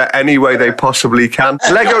together any way they possibly can.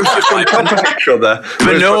 Legos just on top of each other.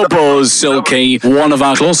 Bonobos, Silky, one of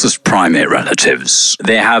our closest primate relatives.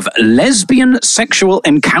 They have lesbian sexual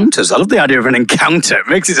encounters. I love the idea of an encounter. It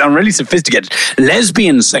makes it sound really sophisticated.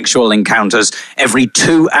 Lesbian sexual encounters every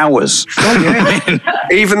 2 hours.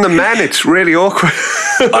 Even the men, it's really awkward.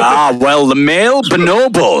 Well, the male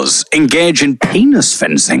bonobos engage in penis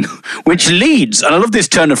fencing, which leads, and I love this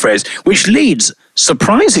turn of phrase, which leads,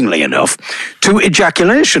 surprisingly enough, to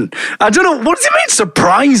ejaculation. I don't know, what does it mean,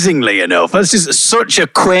 surprisingly enough? That's just such a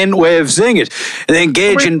quaint way of saying it. They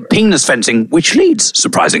engage in penis fencing, which leads,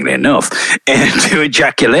 surprisingly enough, to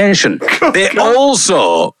ejaculation. They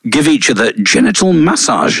also give each other genital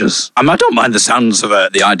massages. I don't mind the sounds of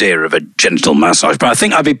the idea of a genital massage, but I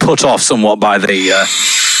think I'd be put off somewhat by the...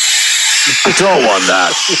 I don't want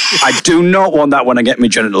that. I do not want that when I get my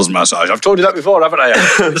genitals massaged. I've told you that before, haven't I?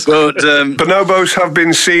 But bonobos have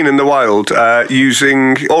been seen in the wild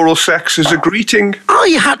using oral sex as a greeting.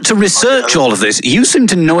 I had to research all of this. You seem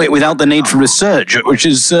to know it without the need for research, which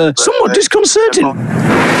is somewhat disconcerting.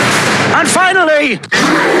 And finally...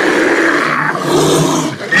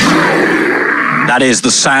 that is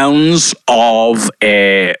the sounds of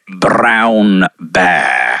a brown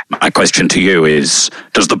bear. My question to you is,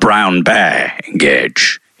 does the brown bear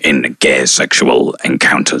engage in gay sexual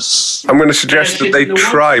encounters? I'm going to suggest that they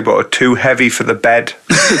try, but are too heavy for the bed.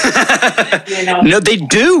 No, they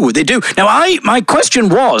do. They do. Now, my question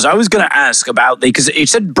was, I was going to ask about because it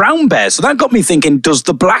said brown bear, so that got me thinking, does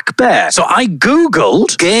the black bear? So I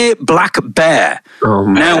Googled gay black bear.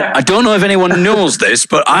 Now, I don't know if anyone knows this,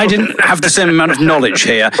 but I didn't have the same amount of knowledge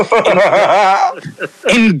here.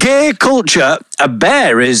 In gay culture, a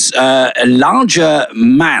bear is a larger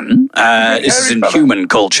man. This is in human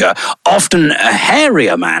culture. Often a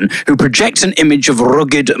hairier man who projects an image of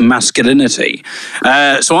rugged masculinity.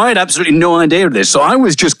 So I had absolutely no idea of this. So I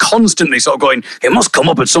was just constantly sort of going, it must come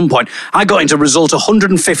up at some point. I got into result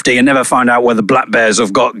 150 and never found out whether black bears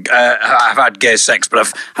have had gay sex.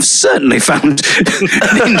 But I've certainly found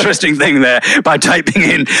an interesting thing there by typing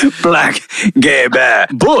in black gay bear,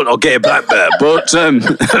 or gay black bear. But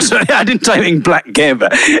sorry, I didn't type in black gay bear.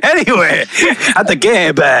 Anyway, at the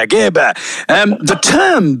gay bear. The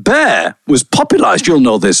term bear was popularised, you'll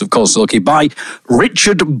know this, of course, Silky, by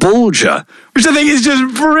Richard Bulger, which I think is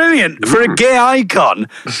just brilliant for a gay icon.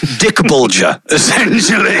 Dick Bulger,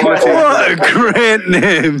 essentially. What a great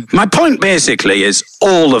name. My point basically is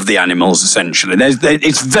all of the animals, essentially.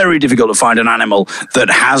 It's very difficult to find an animal that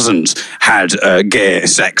hasn't had gay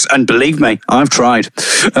sex. And believe me, I've tried.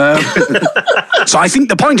 So I think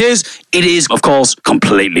the point is, it is, of course,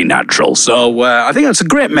 completely natural. So I think that's a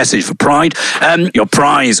great message for Pride. Your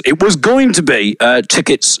prize, it was going to be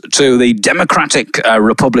tickets to the Democratic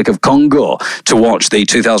Republic of Congo to watch the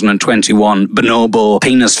 2021 Bonobo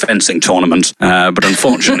penis fencing tournament. But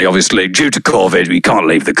unfortunately, obviously, due to COVID, we can't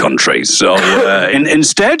leave the country. So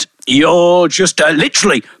instead, you're just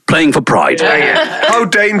literally playing for pride. How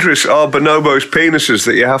dangerous are bonobos' penises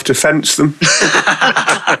that you have to fence them?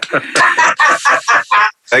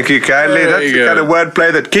 Thank you kindly. That's the kind of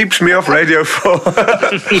wordplay that keeps me off Radio 4.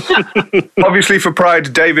 Obviously, for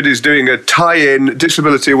Pride, David is doing a tie-in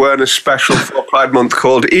disability awareness special for Pride Month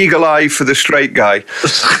called Eagle Eye for the Straight Guy.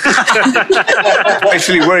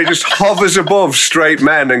 Basically, where he just hovers above straight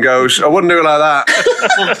men and goes, I wouldn't do it like that.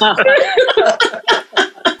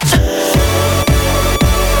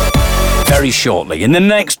 Very shortly, in the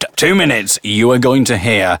next 2 minutes, you are going to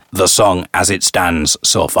hear the song as it stands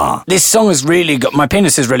so far. This song has really got... My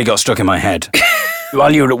penis has really got stuck in my head.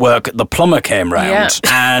 While you were at work, the plumber came round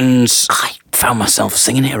and I found myself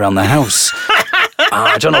singing it around the house.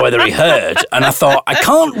 I don't know whether he heard, and I thought, I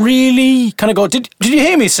can't really kind of go, did you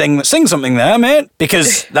hear me sing something there, mate?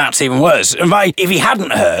 Because that's even worse. If he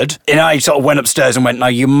hadn't heard, and I sort of went upstairs and went, now,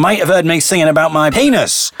 you might have heard me singing about my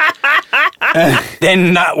penis.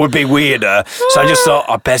 Then that would be weirder. So I just thought,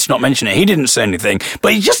 I best not mention it. He didn't say anything,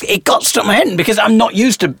 but it got stuck in my head because I'm not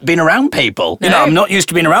used to being around people. You know, I'm not used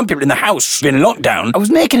to being around people in the house, being in lockdown. I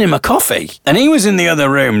was making him a coffee, and he was in the other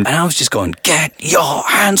room, and I was just going, get your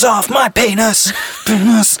hands off my penis.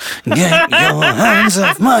 Penis, get your hands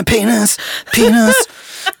off my penis.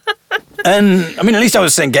 And I mean, at least I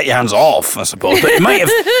was saying, "Get your hands off," I suppose. But it might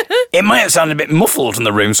have sounded a bit muffled in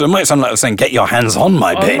the room, so it might sound like I was saying, "Get your hands on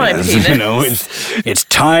my penis." My penis. You know, it's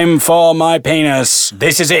time for my penis.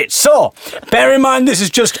 This is it. So, bear in mind, this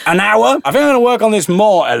is just an hour. I think I'm going to work on this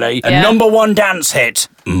more, Ellie. A number one dance hit,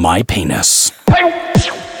 My Penis.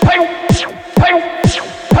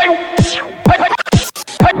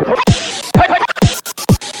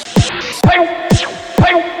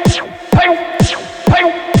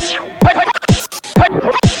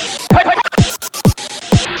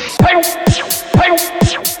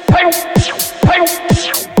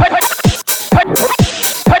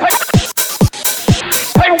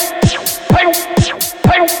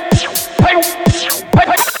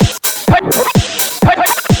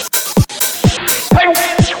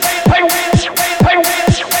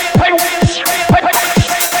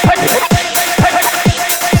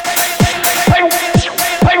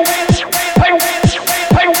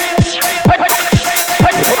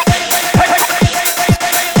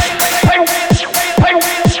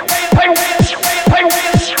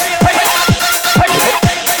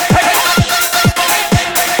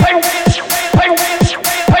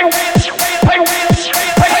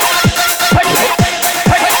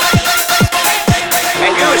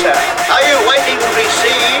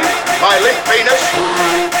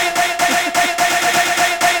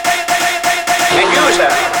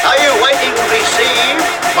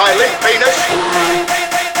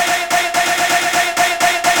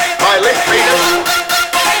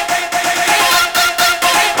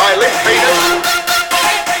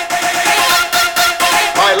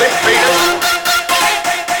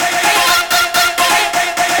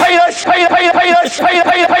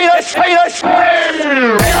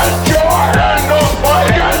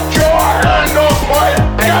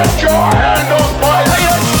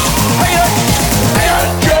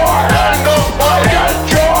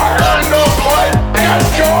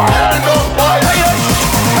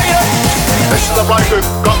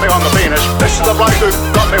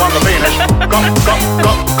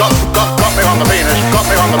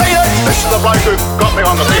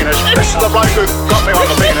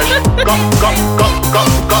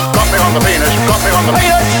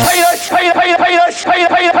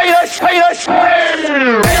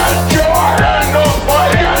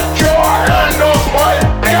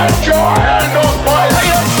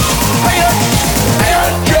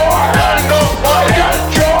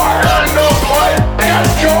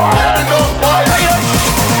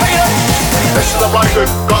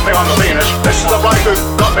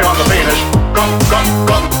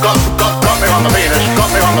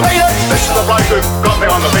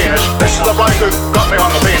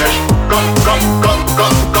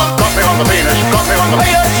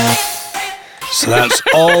 So that's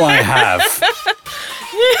all I have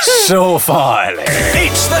so far, Ellie.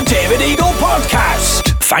 It's the David Eagle Podcast.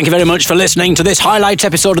 Thank you very much for listening to this highlights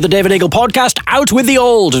episode of the David Eagle Podcast, Out with the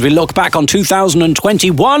Old. As we look back on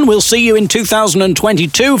 2021, we'll see you in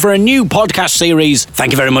 2022 for a new podcast series.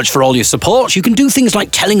 Thank you very much for all your support. You can do things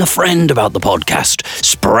like telling a friend about the podcast,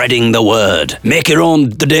 spreading the word, make your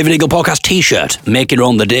own The David Eagle Podcast t-shirt, make your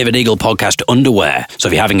own The David Eagle Podcast underwear. So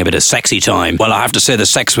if you're having a bit of sexy time, well, I have to say the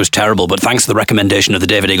sex was terrible, but thanks to the recommendation of the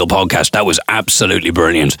David Eagle Podcast, that was absolutely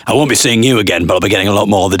brilliant. I won't be seeing you again, but I'll be getting a lot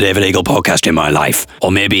more of the David Eagle Podcast in my life. Or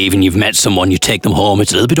maybe even you've met someone, you take them home,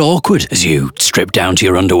 it's a little bit awkward as you strip down to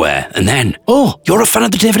your underwear. And then, oh, you're a fan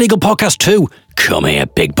of the David Eagle Podcast too. come here,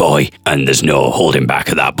 big boy. And there's no holding back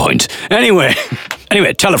at that point. Anyway,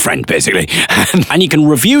 tell a friend, basically. And you can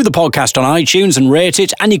review the podcast on iTunes and rate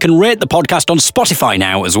it, and you can rate the podcast on Spotify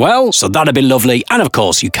now as well, so that'd be lovely. And of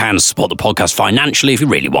course, you can support the podcast financially if you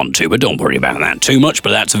really want to, but don't worry about that too much.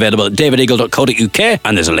 But that's available at davideagle.co.uk,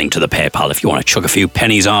 and there's a link to the PayPal if you want to chuck a few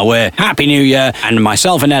pennies our way. Happy New Year, and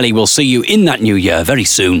myself and Ellie will see you in that new year very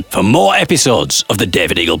soon for more episodes of the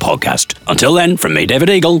David Eagle podcast. Until then, from me, David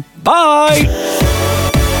Eagle, bye!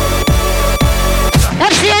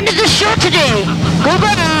 That's the end of the show today.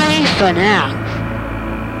 Goodbye for now.